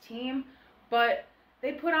Daisuke's team, but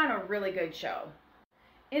they put on a really good show.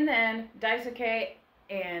 In the end, Daisuke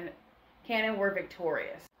and Kanon were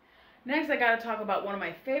victorious. Next, I gotta talk about one of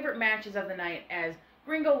my favorite matches of the night as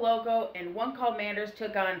Gringo Loco and One Called Manders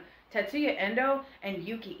took on Tetsuya Endo and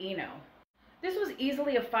Yuki Ino. This was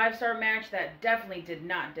easily a 5-star match that definitely did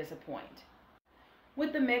not disappoint.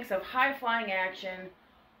 With the mix of high-flying action,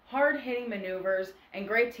 hard-hitting maneuvers, and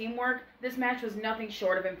great teamwork, this match was nothing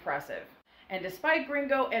short of impressive. And despite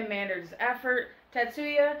Gringo and Manders' effort,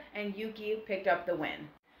 Tetsuya and Yuki picked up the win.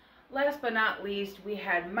 Last but not least, we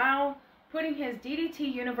had Mao putting his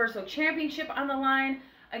DDT Universal Championship on the line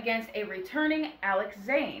against a returning Alex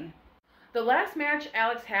Zane. The last match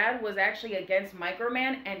Alex had was actually against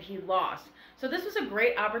Microman and he lost. So this was a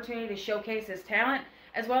great opportunity to showcase his talent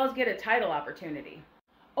as well as get a title opportunity.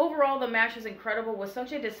 Overall, the match was incredible with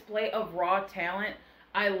such a display of raw talent.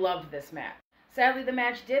 I loved this match. Sadly, the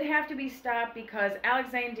match did have to be stopped because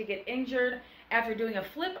Alex Zane did get injured after doing a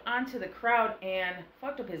flip onto the crowd and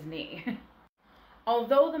fucked up his knee.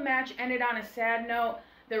 Although the match ended on a sad note,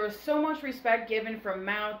 there was so much respect given from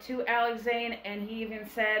Mao to Alex Zane, and he even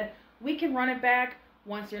said, "We can run it back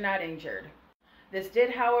once you're not injured." This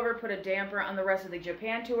did, however, put a damper on the rest of the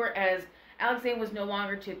Japan tour as Alex Zane was no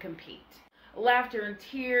longer to compete. Laughter and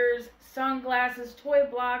tears, sunglasses, toy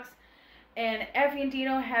blocks, and Effie and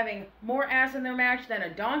Dino having more ass in their match than a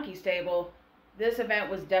donkey stable, this event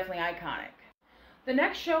was definitely iconic. The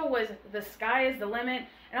next show was The Sky is the Limit,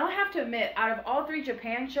 and I'll have to admit, out of all 3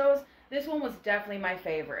 Japan shows, this one was definitely my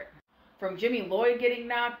favorite. From Jimmy Lloyd getting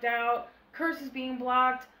knocked out, curses being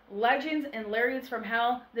blocked, legends and lariats from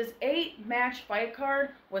hell, this 8-match fight card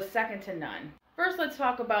was second to none. First, let's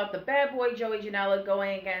talk about the bad boy Joey Janela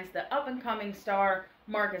going against the up-and-coming star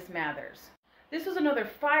Marcus Mathers. This was another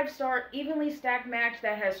 5-star, evenly stacked match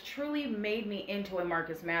that has truly made me into a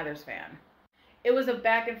Marcus Mathers fan. It was a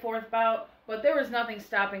back-and-forth bout, but there was nothing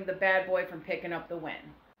stopping the bad boy from picking up the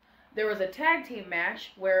win. There was a tag team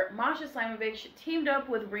match where Masha Slamovich teamed up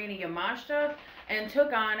with Rina Yamashita and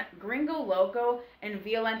took on Gringo Loco and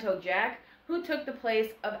Violento Jack, who took the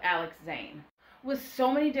place of Alex Zane. With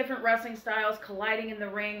so many different wrestling styles colliding in the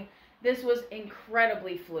ring, this was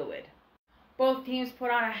incredibly fluid. Both teams put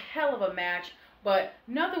on a hell of a match, but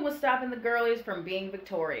nothing was stopping the girlies from being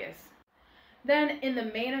victorious. Then in the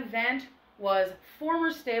main event was former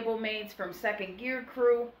stablemates from Second Gear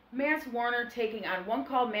Crew, Mance Warner taking on One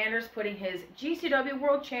Called Manders, putting his GCW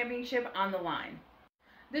World Championship on the line.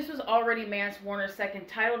 This was already Mance Warner's second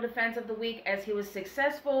title defense of the week as he was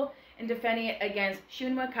successful in defending it against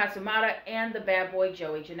Shunma Katsumata and the bad boy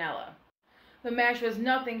Joey Janela. The match was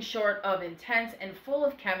nothing short of intense and full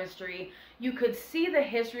of chemistry. You could see the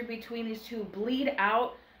history between these two bleed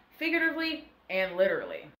out, figuratively and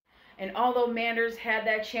literally. And although Manders had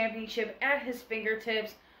that championship at his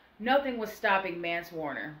fingertips, nothing was stopping Mance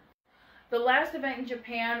Warner. The last event in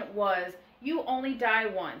Japan was You Only Die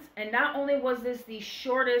Once, and not only was this the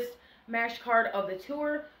shortest match card of the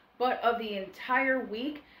tour, but of the entire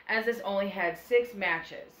week, as this only had 6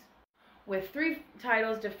 matches. With 3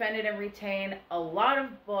 titles defended and retained, a lot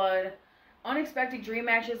of blood, unexpected dream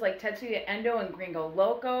matches like Tetsuya Endo and Gringo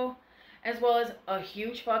Loco, as well as a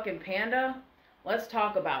huge fucking panda. Let's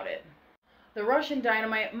talk about it. The Russian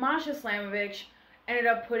Dynamite, Masha Slamovich, ended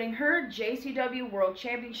up putting her JCW World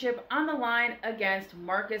Championship on the line against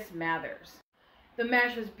Marcus Mathers. The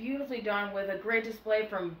match was beautifully done with a great display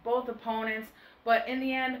from both opponents, but in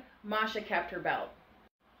the end, Masha kept her belt.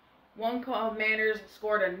 One Called Manders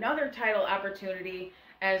scored another title opportunity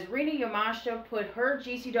as Rina Yamashita put her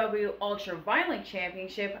GCW Ultra Violent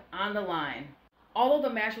Championship on the line. Although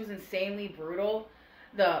the match was insanely brutal,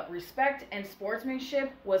 the respect and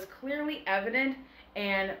sportsmanship was clearly evident,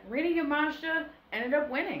 and Rina Yamashita ended up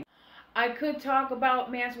winning. I could talk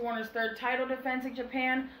about Mance Warner's 3rd title defense in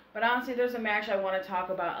Japan, but honestly there's a match I want to talk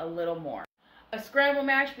about a little more. A scramble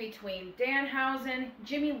match between Danhausen,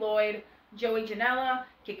 Jimmy Lloyd, Joey Janela,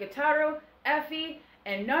 Kikutaro, Effie,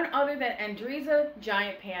 and none other than Andriza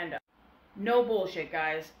Giant Panda. No bullshit,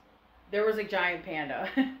 guys. There was a giant panda.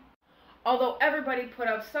 Although everybody put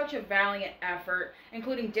up such a valiant effort,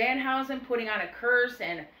 including Danhausen putting on a curse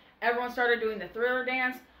and everyone started doing the Thriller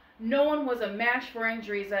dance, no one was a match for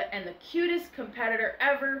Andriza, and the cutest competitor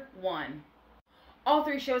ever won. All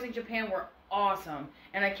 3 shows in Japan were awesome,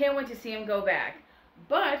 and I can't wait to see him go back.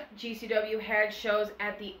 But GCW had shows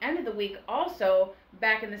at the end of the week also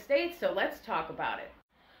back in the States, so let's talk about it.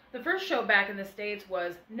 The first show back in the States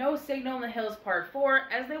was No Signal in the Hills Part 4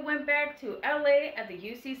 as they went back to LA at the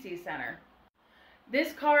UCC Center.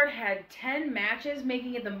 This card had 10 matches,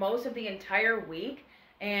 making it the most of the entire week,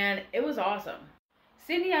 and it was awesome.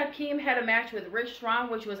 Sidney Hakim had a match with Rich Strong,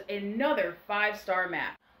 which was another 5-star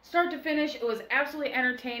match. Start to finish, it was absolutely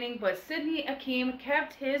entertaining, but Sidney Hakim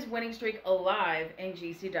kept his winning streak alive in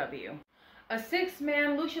GCW. A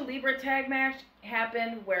 6-man Lucha Libre tag match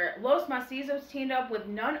happened where Los Macizos teamed up with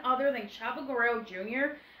none other than Chavo Guerrero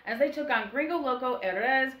Jr. as they took on Gringo Loco,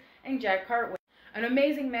 Erez, and Jack Cartwheel. An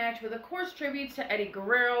amazing match with, of course, tributes to Eddie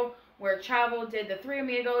Guerrero, where Chavo did the Three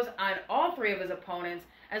Amigos on all 3 of his opponents,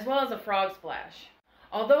 as well as a frog splash.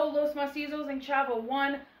 Although Los Macizos and Chavo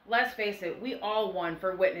won, let's face it, we all won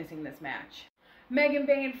for witnessing this match. Megan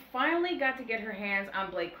Bayne finally got to get her hands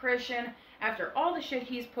on Blake Christian after all the shit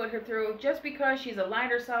he's put her through just because she's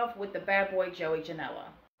aligned herself with the bad boy Joey Janela.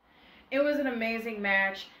 It was an amazing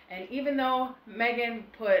match, and even though Megan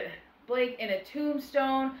put Blake in a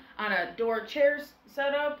tombstone on a door chair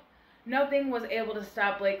setup, nothing was able to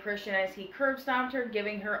stop Blake Christian as he curb stomped her,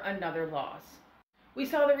 giving her another loss. We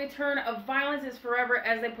saw the return of Violence is Forever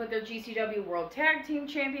as they put their GCW World Tag Team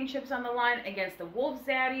Championships on the line against the Wolf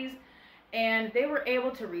Zaddies, and they were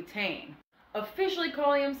able to retain, officially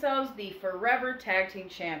calling themselves the Forever Tag Team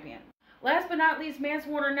Champion. Last but not least, Mance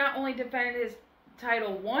Warner not only defended his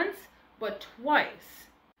title once, but twice.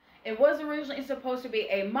 It was originally supposed to be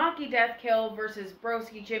a Maki Death Kill versus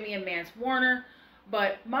Broski Jimmy and Mance Warner,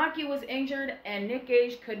 but Maki was injured and Nick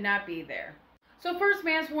Gage could not be there. So first,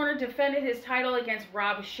 Mance Warner defended his title against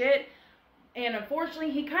Rob Shit, and unfortunately,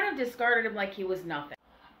 he kind of discarded him like he was nothing.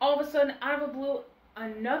 All of a sudden, out of the blue,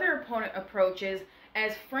 another opponent approaches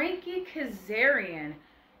as Frankie Kazarian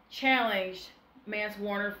challenged Mance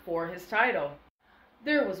Warner for his title.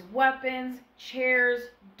 There was weapons, chairs,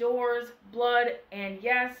 doors, blood, and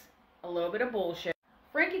yes, a little bit of bullshit.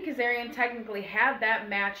 Frankie Kazarian technically had that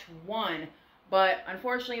match won, but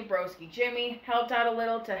unfortunately, Broski Jimmy helped out a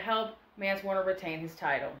little to help Mance Warner retain his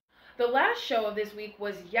title. The last show of this week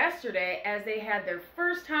was yesterday as they had their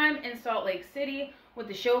first time in Salt Lake City with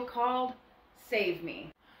the show called Save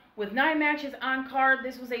Me. With 9 matches on card,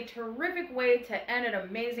 this was a terrific way to end an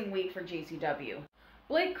amazing week for GCW.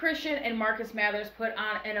 Blake Christian and Marcus Mathers put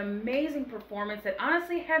on an amazing performance that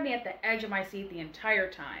honestly had me at the edge of my seat the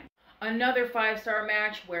entire time. Another 5-star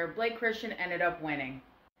match where Blake Christian ended up winning.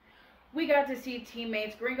 We got to see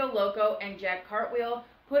teammates Gringo Loco and Jack Cartwheel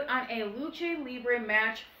put on a Lucha Libre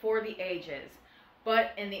match for the ages.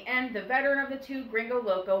 But in the end, the veteran of the 2, Gringo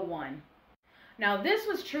Loco, won. Now this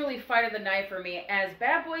was truly fight of the night for me as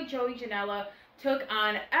bad boy Joey Janela took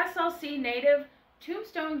on SLC native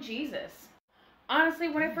Tombstone Jesus. Honestly,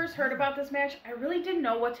 when I first heard about this match, I really didn't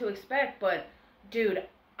know what to expect, but dude,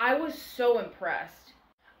 I was so impressed.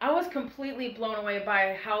 I was completely blown away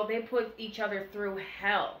by how they put each other through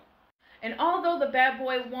hell. And although the bad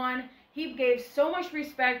boy won, he gave so much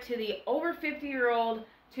respect to the over 50-year-old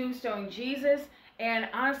Tombstone Jesus, and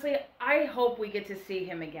honestly, I hope we get to see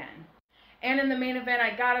him again. And in the main event,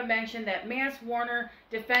 I gotta mention that Mance Warner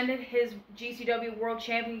defended his GCW World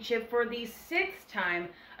Championship for the 6th time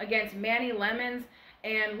against Manny Lemons,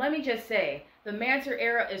 and let me just say, the Mancer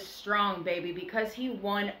era is strong, baby, because he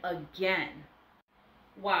won again.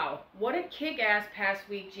 Wow, what a kick-ass past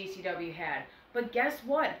week GCW had. But guess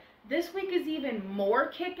what? This week is even more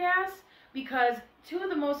kick-ass because 2 of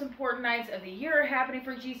the most important nights of the year are happening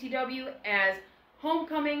for GCW as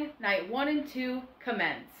Homecoming Night 1 and 2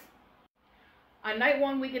 commence. On Night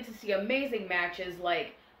 1, we get to see amazing matches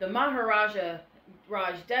like the Maharaja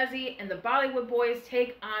Raj Desi and the Bollywood Boys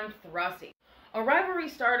take on Thrusty. A rivalry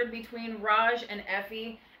started between Raj and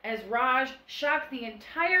Effie as Raj shocked the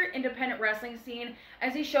entire independent wrestling scene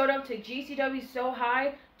as he showed up to GCW So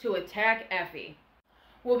High to attack Effie.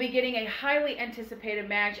 We'll be getting a highly anticipated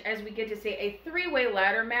match as we get to see a 3-way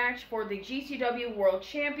ladder match for the GCW World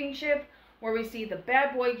Championship where we see the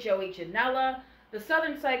bad boy Joey Janela, the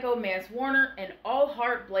Southern Psycho Mance Warner, and All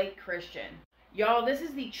Heart Blake Christian. Y'all, this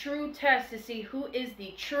is the true test to see who is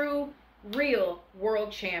the true, real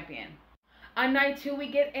world champion. On Night 2, we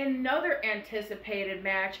get another anticipated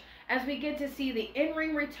match as we get to see the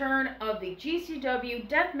in-ring return of the GCW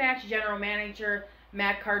Deathmatch General Manager,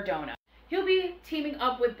 Matt Cardona. He'll be teaming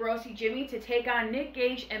up with Broski Jimmy to take on Nick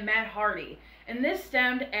Gage and Matt Hardy. And this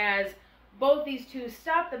stemmed as both these two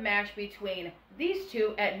stopped the match between these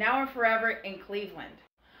two at Now and Forever in Cleveland.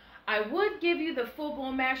 I would give you the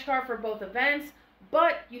full-blown match card for both events,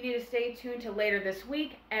 but you need to stay tuned to later this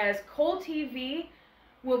week as Cole TV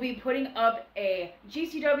will be putting up a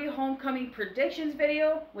GCW Homecoming predictions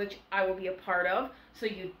video, which I will be a part of, so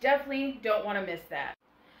you definitely don't want to miss that.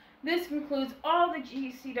 This concludes all the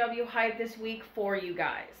GCW hype this week for you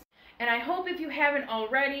guys. And I hope if you haven't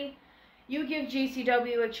already, you give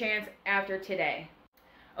GCW a chance after today.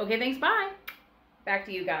 Okay, thanks, bye. Back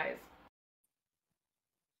to you guys.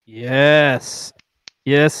 Yes.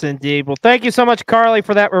 Yes, indeed. Well, thank you so much, Carly,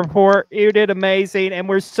 for that report. You did amazing, and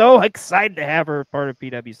we're so excited to have her part of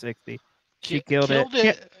PW60. She killed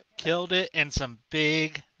it. Killed it, and some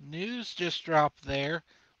big news just dropped there.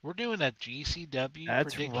 We're doing a GCW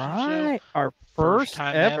prediction show. Our first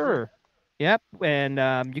time ever. Yep,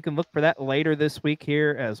 and you can look for that later this week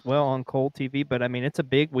here as well on Cole TV. But, I mean, it's a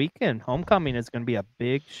big weekend. Homecoming is going to be a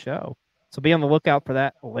big show. So be on the lookout for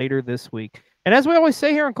that later this week. And as we always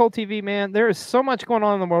say here on Cole TV, man, there is so much going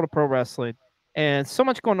on in the world of pro wrestling and so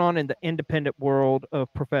much going on in the independent world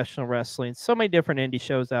of professional wrestling. So many different indie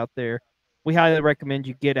shows out there. We highly recommend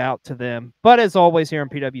you get out to them. But as always here on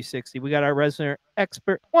PW60, we got our resident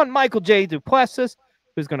expert, one Michael J. Duplessis,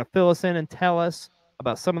 who's going to fill us in and tell us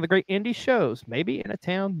about some of the great indie shows, maybe in a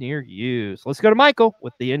town near you. So let's go to Michael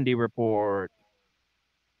with the Indie Report.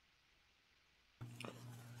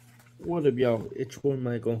 What up, y'all? It's your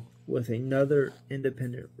Michael with another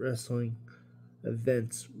independent wrestling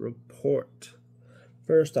events report.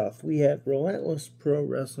 First off, we have Relentless Pro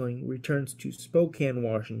Wrestling returns to Spokane,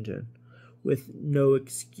 Washington with no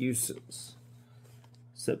excuses.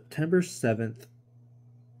 September 7th,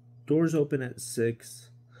 doors open at 6,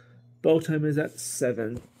 bell time is at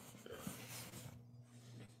 7.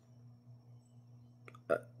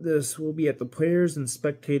 This will be at the Players and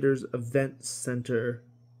Spectators Event Center,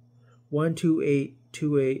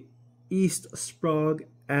 12828 East Sprague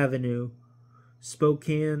Avenue,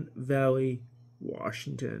 Spokane Valley,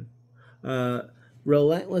 Washington.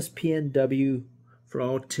 Relentless PNW for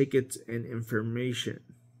all tickets and information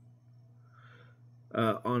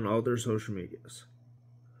on all their social medias.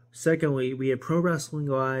 Secondly, we have Pro Wrestling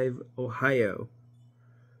Live Ohio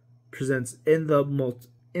presents In the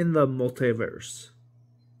Multiverse,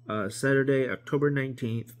 Saturday, October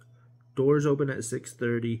 19th. Doors open at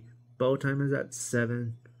 6:30. Bell time is at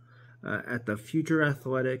 7 at the Future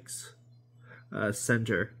Athletics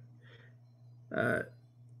Center.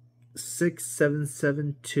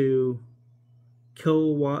 6772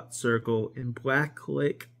 Kilowatt Circle in Black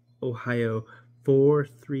Lake, Ohio,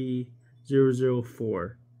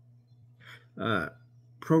 43004.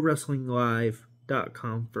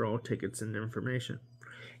 ProWrestlingLive.com for all tickets and information.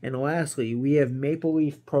 And lastly, we have Maple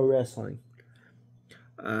Leaf Pro Wrestling.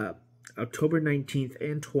 October 19th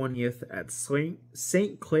and 20th at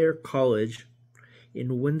St. Clair College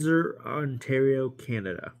in Windsor, Ontario,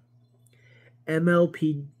 Canada.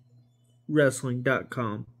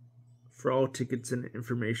 MLPWrestling.com for all tickets and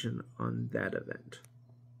information on that event.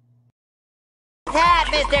 That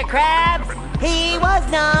Mr. Krabs, he was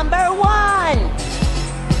number 1.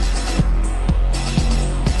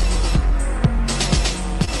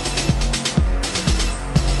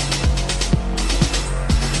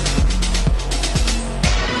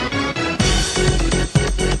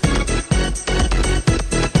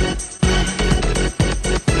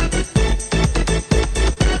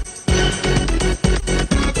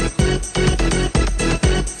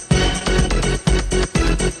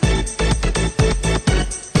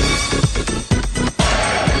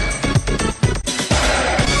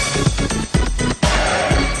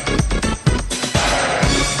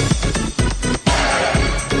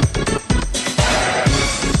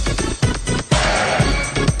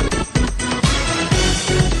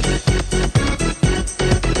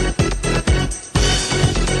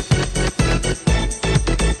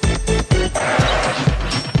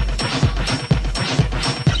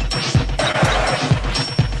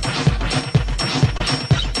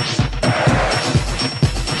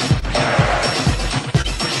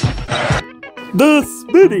 The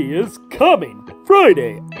Smitty is coming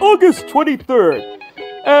Friday, August 23rd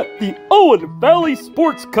at the Owen Valley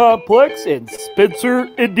Sports Complex in Spencer,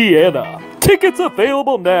 Indiana. Tickets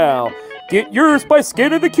available now. Get yours by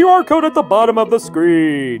scanning the QR code at the bottom of the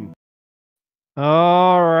screen.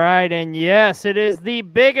 All right, and yes, it is the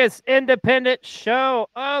biggest independent show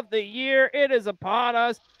of the year. It is upon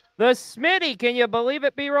us. The Smitty, can you believe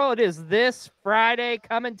it, B-Roll? It is this Friday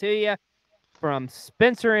coming to you from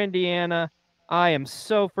Spencer, Indiana. I am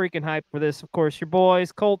so freaking hyped for this. Of course, your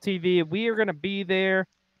boys, Colt TV, we are going to be there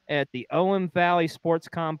at the Owen Valley Sports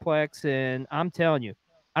Complex. And I'm telling you,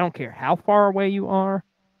 I don't care how far away you are.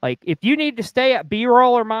 Like, if you need to stay at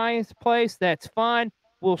B-Roll or my place, that's fine.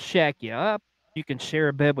 We'll shack you up. You can share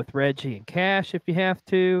a bed with Reggie and Cash if you have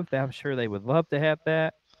to. I'm sure they would love to have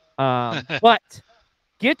that. But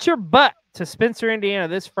get your butt to Spencer, Indiana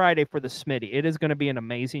this Friday for the Smitty. It is going to be an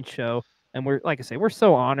amazing show. And we're, like I say, we're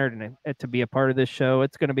so honored to be a part of this show.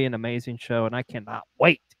 It's going to be an amazing show, and I cannot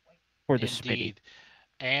wait for the Smitty. Indeed.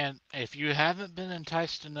 And if you haven't been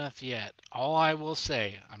enticed enough yet, all I will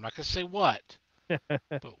say, I'm not going to say what,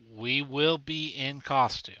 but we will be in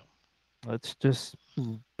costume. Let's just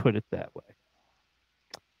put it that way.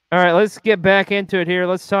 All right, let's get back into it here.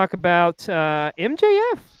 Let's talk about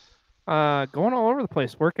MJF. Going all over the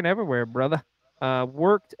place, working everywhere, brother.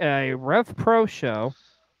 Worked a Rev Pro show,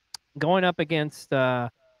 going up against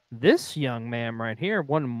this young man right here,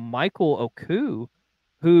 one Michael Oku,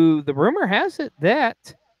 who the rumor has it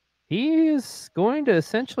that he is going to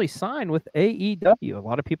essentially sign with AEW. A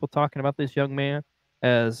lot of people talking about this young man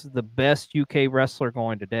as the best UK wrestler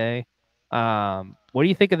going today. What do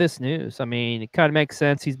you think of this news? I mean, it kind of makes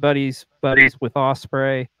sense. He's buddies with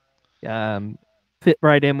Ospreay. Fit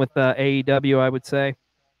right in with AEW, I would say.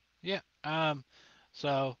 Yeah.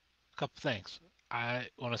 So a couple things. I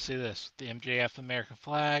want to see this: the MJF American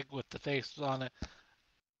flag with the faces on it.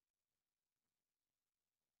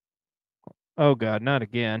 Oh God, not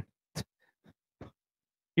again!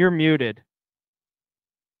 You're muted.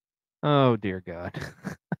 Oh dear God,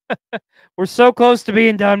 we're so close to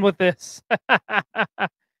being done with this.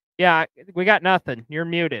 Yeah, we got nothing. You're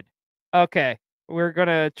muted. Okay, we're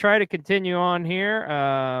gonna try to continue on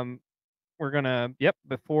here. We're gonna,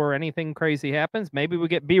 before anything crazy happens, maybe we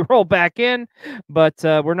get B-roll back in, but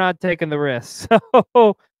we're not taking the risk.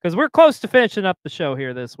 So, because we're close to finishing up the show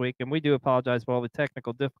here this week, and we do apologize for all the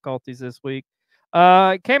technical difficulties this week.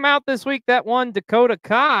 It came out this week that one Dakota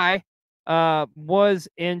Kai was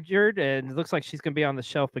injured, and it looks like she's gonna be on the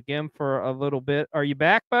shelf again for a little bit. Are you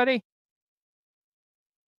back, buddy?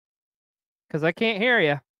 Because I can't hear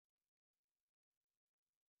you.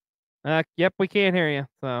 Yep, we can't hear you,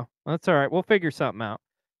 so that's all right. We'll figure something out.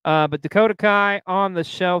 But Dakota Kai on the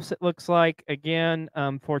shelves, it looks like, again.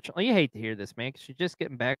 Unfortunately, you hate to hear this, man, because she's just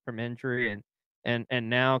getting back from injury and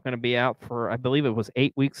now going to be out for, I believe it was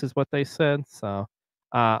 8 weeks is what they said. So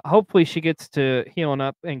hopefully she gets to healing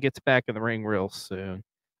up and gets back in the ring real soon.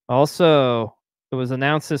 Also, it was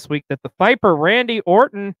announced this week that the Viper Randy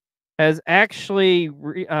Orton has actually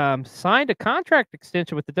signed a contract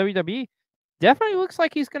extension with the WWE. Definitely looks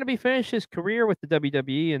like he's going to be finished his career with the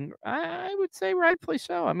WWE, and I would say rightfully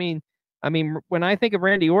so. I mean, when I think of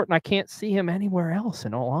Randy Orton, I can't see him anywhere else,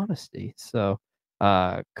 in all honesty. So,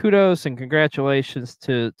 kudos and congratulations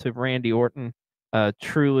to Randy Orton,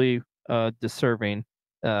 truly deserving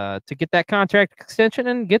to get that contract extension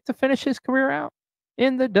and get to finish his career out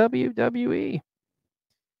in the WWE.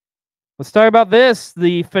 Let's talk about this.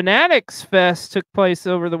 The Fanatics Fest took place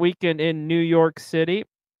over the weekend in New York City.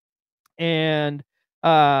 And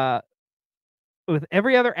with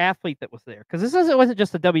every other athlete that was there, because it wasn't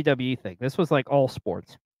just a WWE thing. This was like all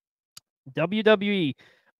sports. WWE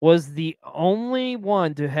was the only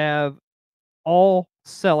one to have all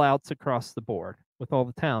sellouts across the board with all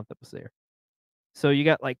the talent that was there. So you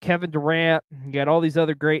got like Kevin Durant, you got all these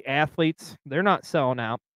other great athletes. They're not selling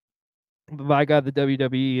out. But by God, the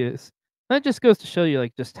WWE is. That just goes to show you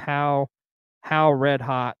like just how red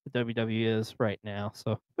hot the WWE is right now.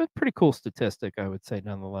 So, but pretty cool statistic, I would say,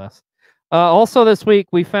 nonetheless. Also this week,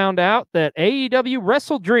 we found out that AEW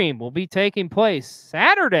Wrestle Dream will be taking place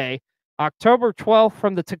Saturday, October 12th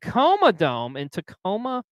from the Tacoma Dome in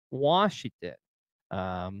Tacoma, Washington.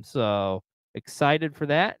 So excited for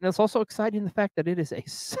that. And it's also exciting the fact that it is a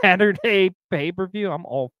Saturday pay-per-view. I'm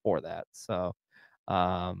all for that. So,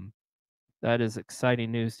 that is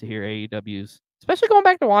exciting news to hear AEW's, especially going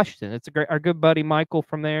back to Washington. It's our good buddy Michael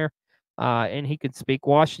from there, and he could speak.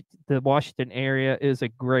 The Washington area is a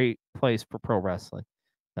great place for pro wrestling.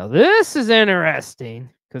 Now, this is interesting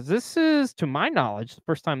because this is, to my knowledge, the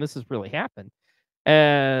first time this has really happened,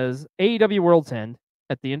 as AEW World's End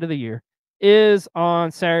at the end of the year is on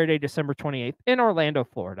Saturday, December 28th in Orlando,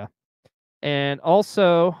 Florida. And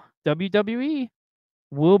also, WWE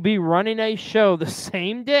will be running a show the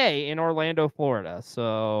same day in Orlando, Florida.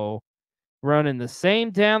 So running the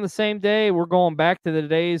same town the same day. We're going back to the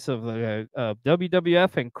days of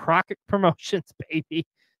WWF and Crockett Promotions, baby.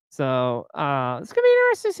 So it's gonna be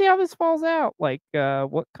interesting to see how this falls out. Like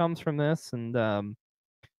what comes from this, and I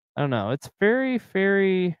don't know. It's very,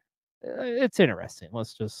 very. It's interesting.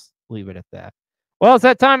 Let's just leave it at that. Well, it's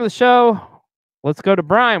that time of the show. Let's go to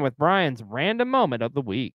Brian with Brian's random moment of the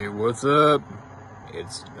week. Hey, what's up?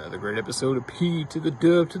 It's another great episode of P to the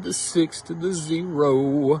W to the 6 to the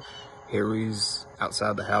 0. Harry's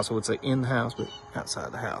outside the house. I would say in the house, but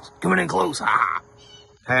outside the house. Coming in close. Ah!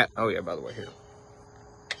 Hat. Oh, yeah, by the way, here.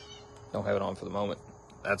 Don't have it on for the moment.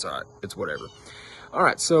 That's all right. It's whatever. All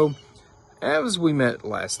right, so as we met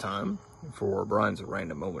last time for Brian's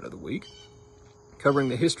random moment of the week, covering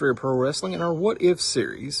the history of pro wrestling in our What If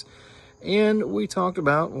series, and we talked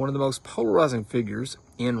about one of the most polarizing figures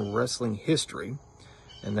in wrestling history,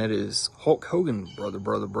 and that is Hulk Hogan, brother.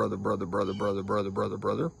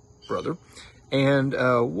 And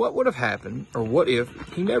what would have happened, or what if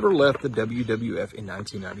he never left the WWF in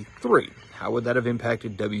 1993? How would that have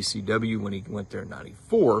impacted WCW when he went there in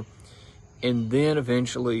 94? And then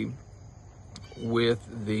eventually with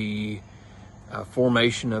the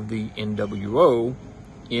formation of the NWO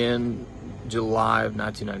in July of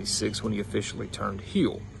 1996 when he officially turned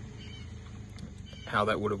heel. How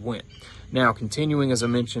that would have went. Now, continuing as I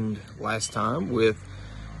mentioned last time with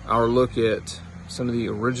our look at some of the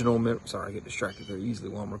original sorry, I get distracted very easily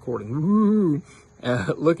while I'm recording.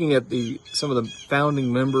 Looking at some of the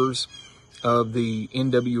founding members of the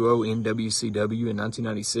NWO and WCW in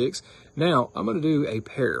 1996. Now, I'm going to do a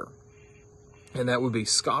pair. And that would be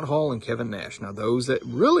Scott Hall and Kevin Nash. Now, those that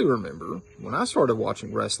really remember, when I started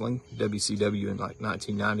watching wrestling, WCW in like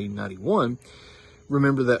 1990, 91,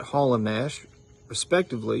 remember that Hall and Nash,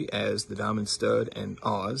 respectively, as the Diamond Stud and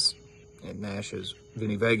Oz, and Nash as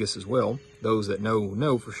Vinny Vegas as well, those that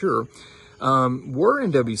know for sure, were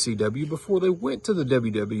in WCW before they went to the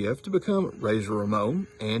WWF to become Razor Ramon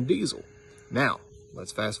and Diesel. Now,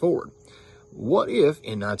 let's fast forward. What if,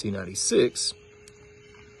 in 1996,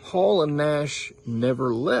 Hall and Nash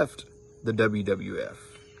never left the WWF?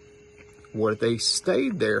 What if they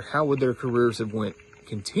stayed there? How would their careers have went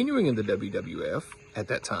continuing in the WWF at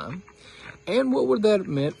that time? And what would that have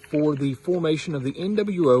meant for the formation of the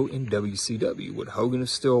NWO and WCW? Would Hogan have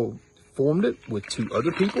still formed it with two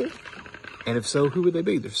other people? And if so, who would they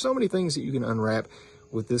be? There's so many things that you can unwrap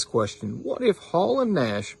with this question. What if Hall and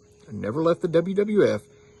Nash never left the WWF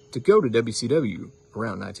to go to WCW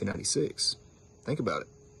around 1996? Think about it.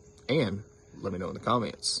 And let me know in the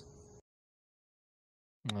comments.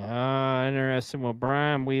 Interesting. Well,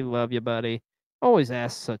 Brian, we love you, buddy. Always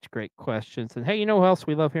ask such great questions. And hey, you know who else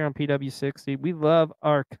we love here on PW60? We love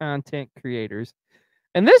our content creators.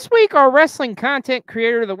 And this week, our wrestling content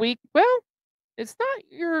creator of the week, well, it's not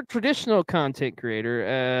your traditional content creator,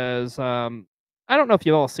 as I don't know if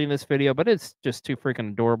you've all seen this video, but it's just too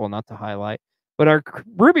freaking adorable not to highlight. But our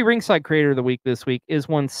Ruby Ringside creator of the week this week is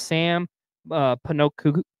one Sam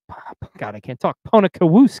Ponokowski. God, I can't talk.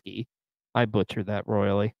 Ponokowski. I butchered that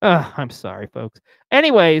royally. I'm sorry, folks.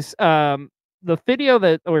 Anyways, the video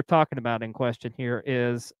that we're talking about in question here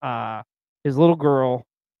is his little girl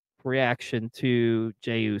reaction to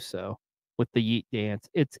Jey Uso with the Yeet dance.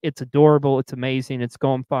 It's adorable. It's amazing. It's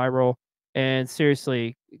going viral. And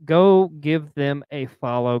seriously, go give them a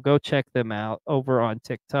follow. Go check them out over on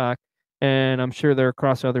TikTok. And I'm sure they're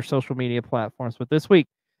across other social media platforms. But this week,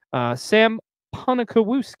 Sam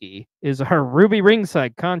Ponokowski is our Ruby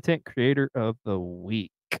Ringside content creator of the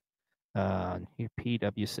week. Here,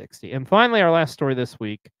 PW60. And finally, our last story this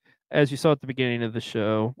week, as you saw at the beginning of the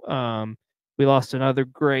show, we lost another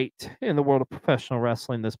great in the world of professional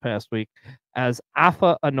wrestling this past week, as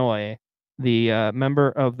Afa Anoa'i, the other member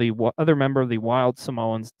of the Wild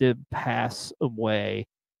Samoans, did pass away.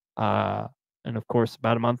 And of course,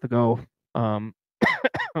 about a month ago,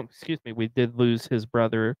 excuse me, we did lose his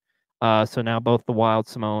brother. So now both the Wild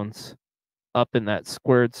Samoans up in that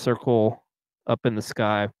squared circle up in the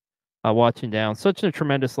sky, watching down. Such a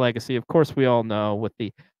tremendous legacy. Of course, we all know with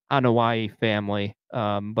the Anoa'i family,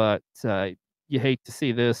 but you hate to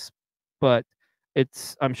see this, but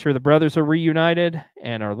I'm sure the brothers are reunited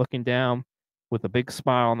and are looking down with a big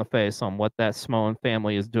smile on the face on what that Samoan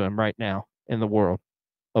family is doing right now in the world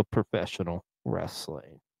of professional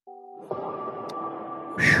wrestling.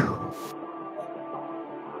 Whew.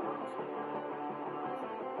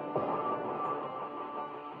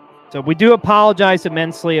 So we do apologize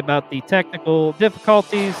immensely about the technical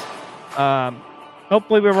difficulties.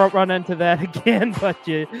 Hopefully we won't run into that again, but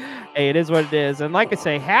hey, it is what it is. And like I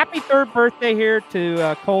say, happy 3rd birthday here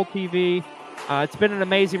to Cole TV. It's been an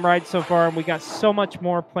amazing ride so far, and we got so much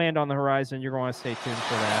more planned on the horizon. You're going to stay tuned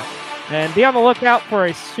for that. And be on the lookout for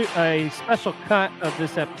a special cut of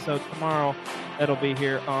this episode tomorrow. That'll be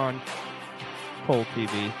here on Cole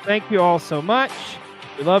TV. Thank you all so much.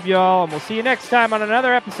 We love you all, and we'll see you next time on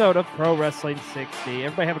another episode of Pro Wrestling 60.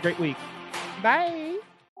 Everybody have a great week. Bye.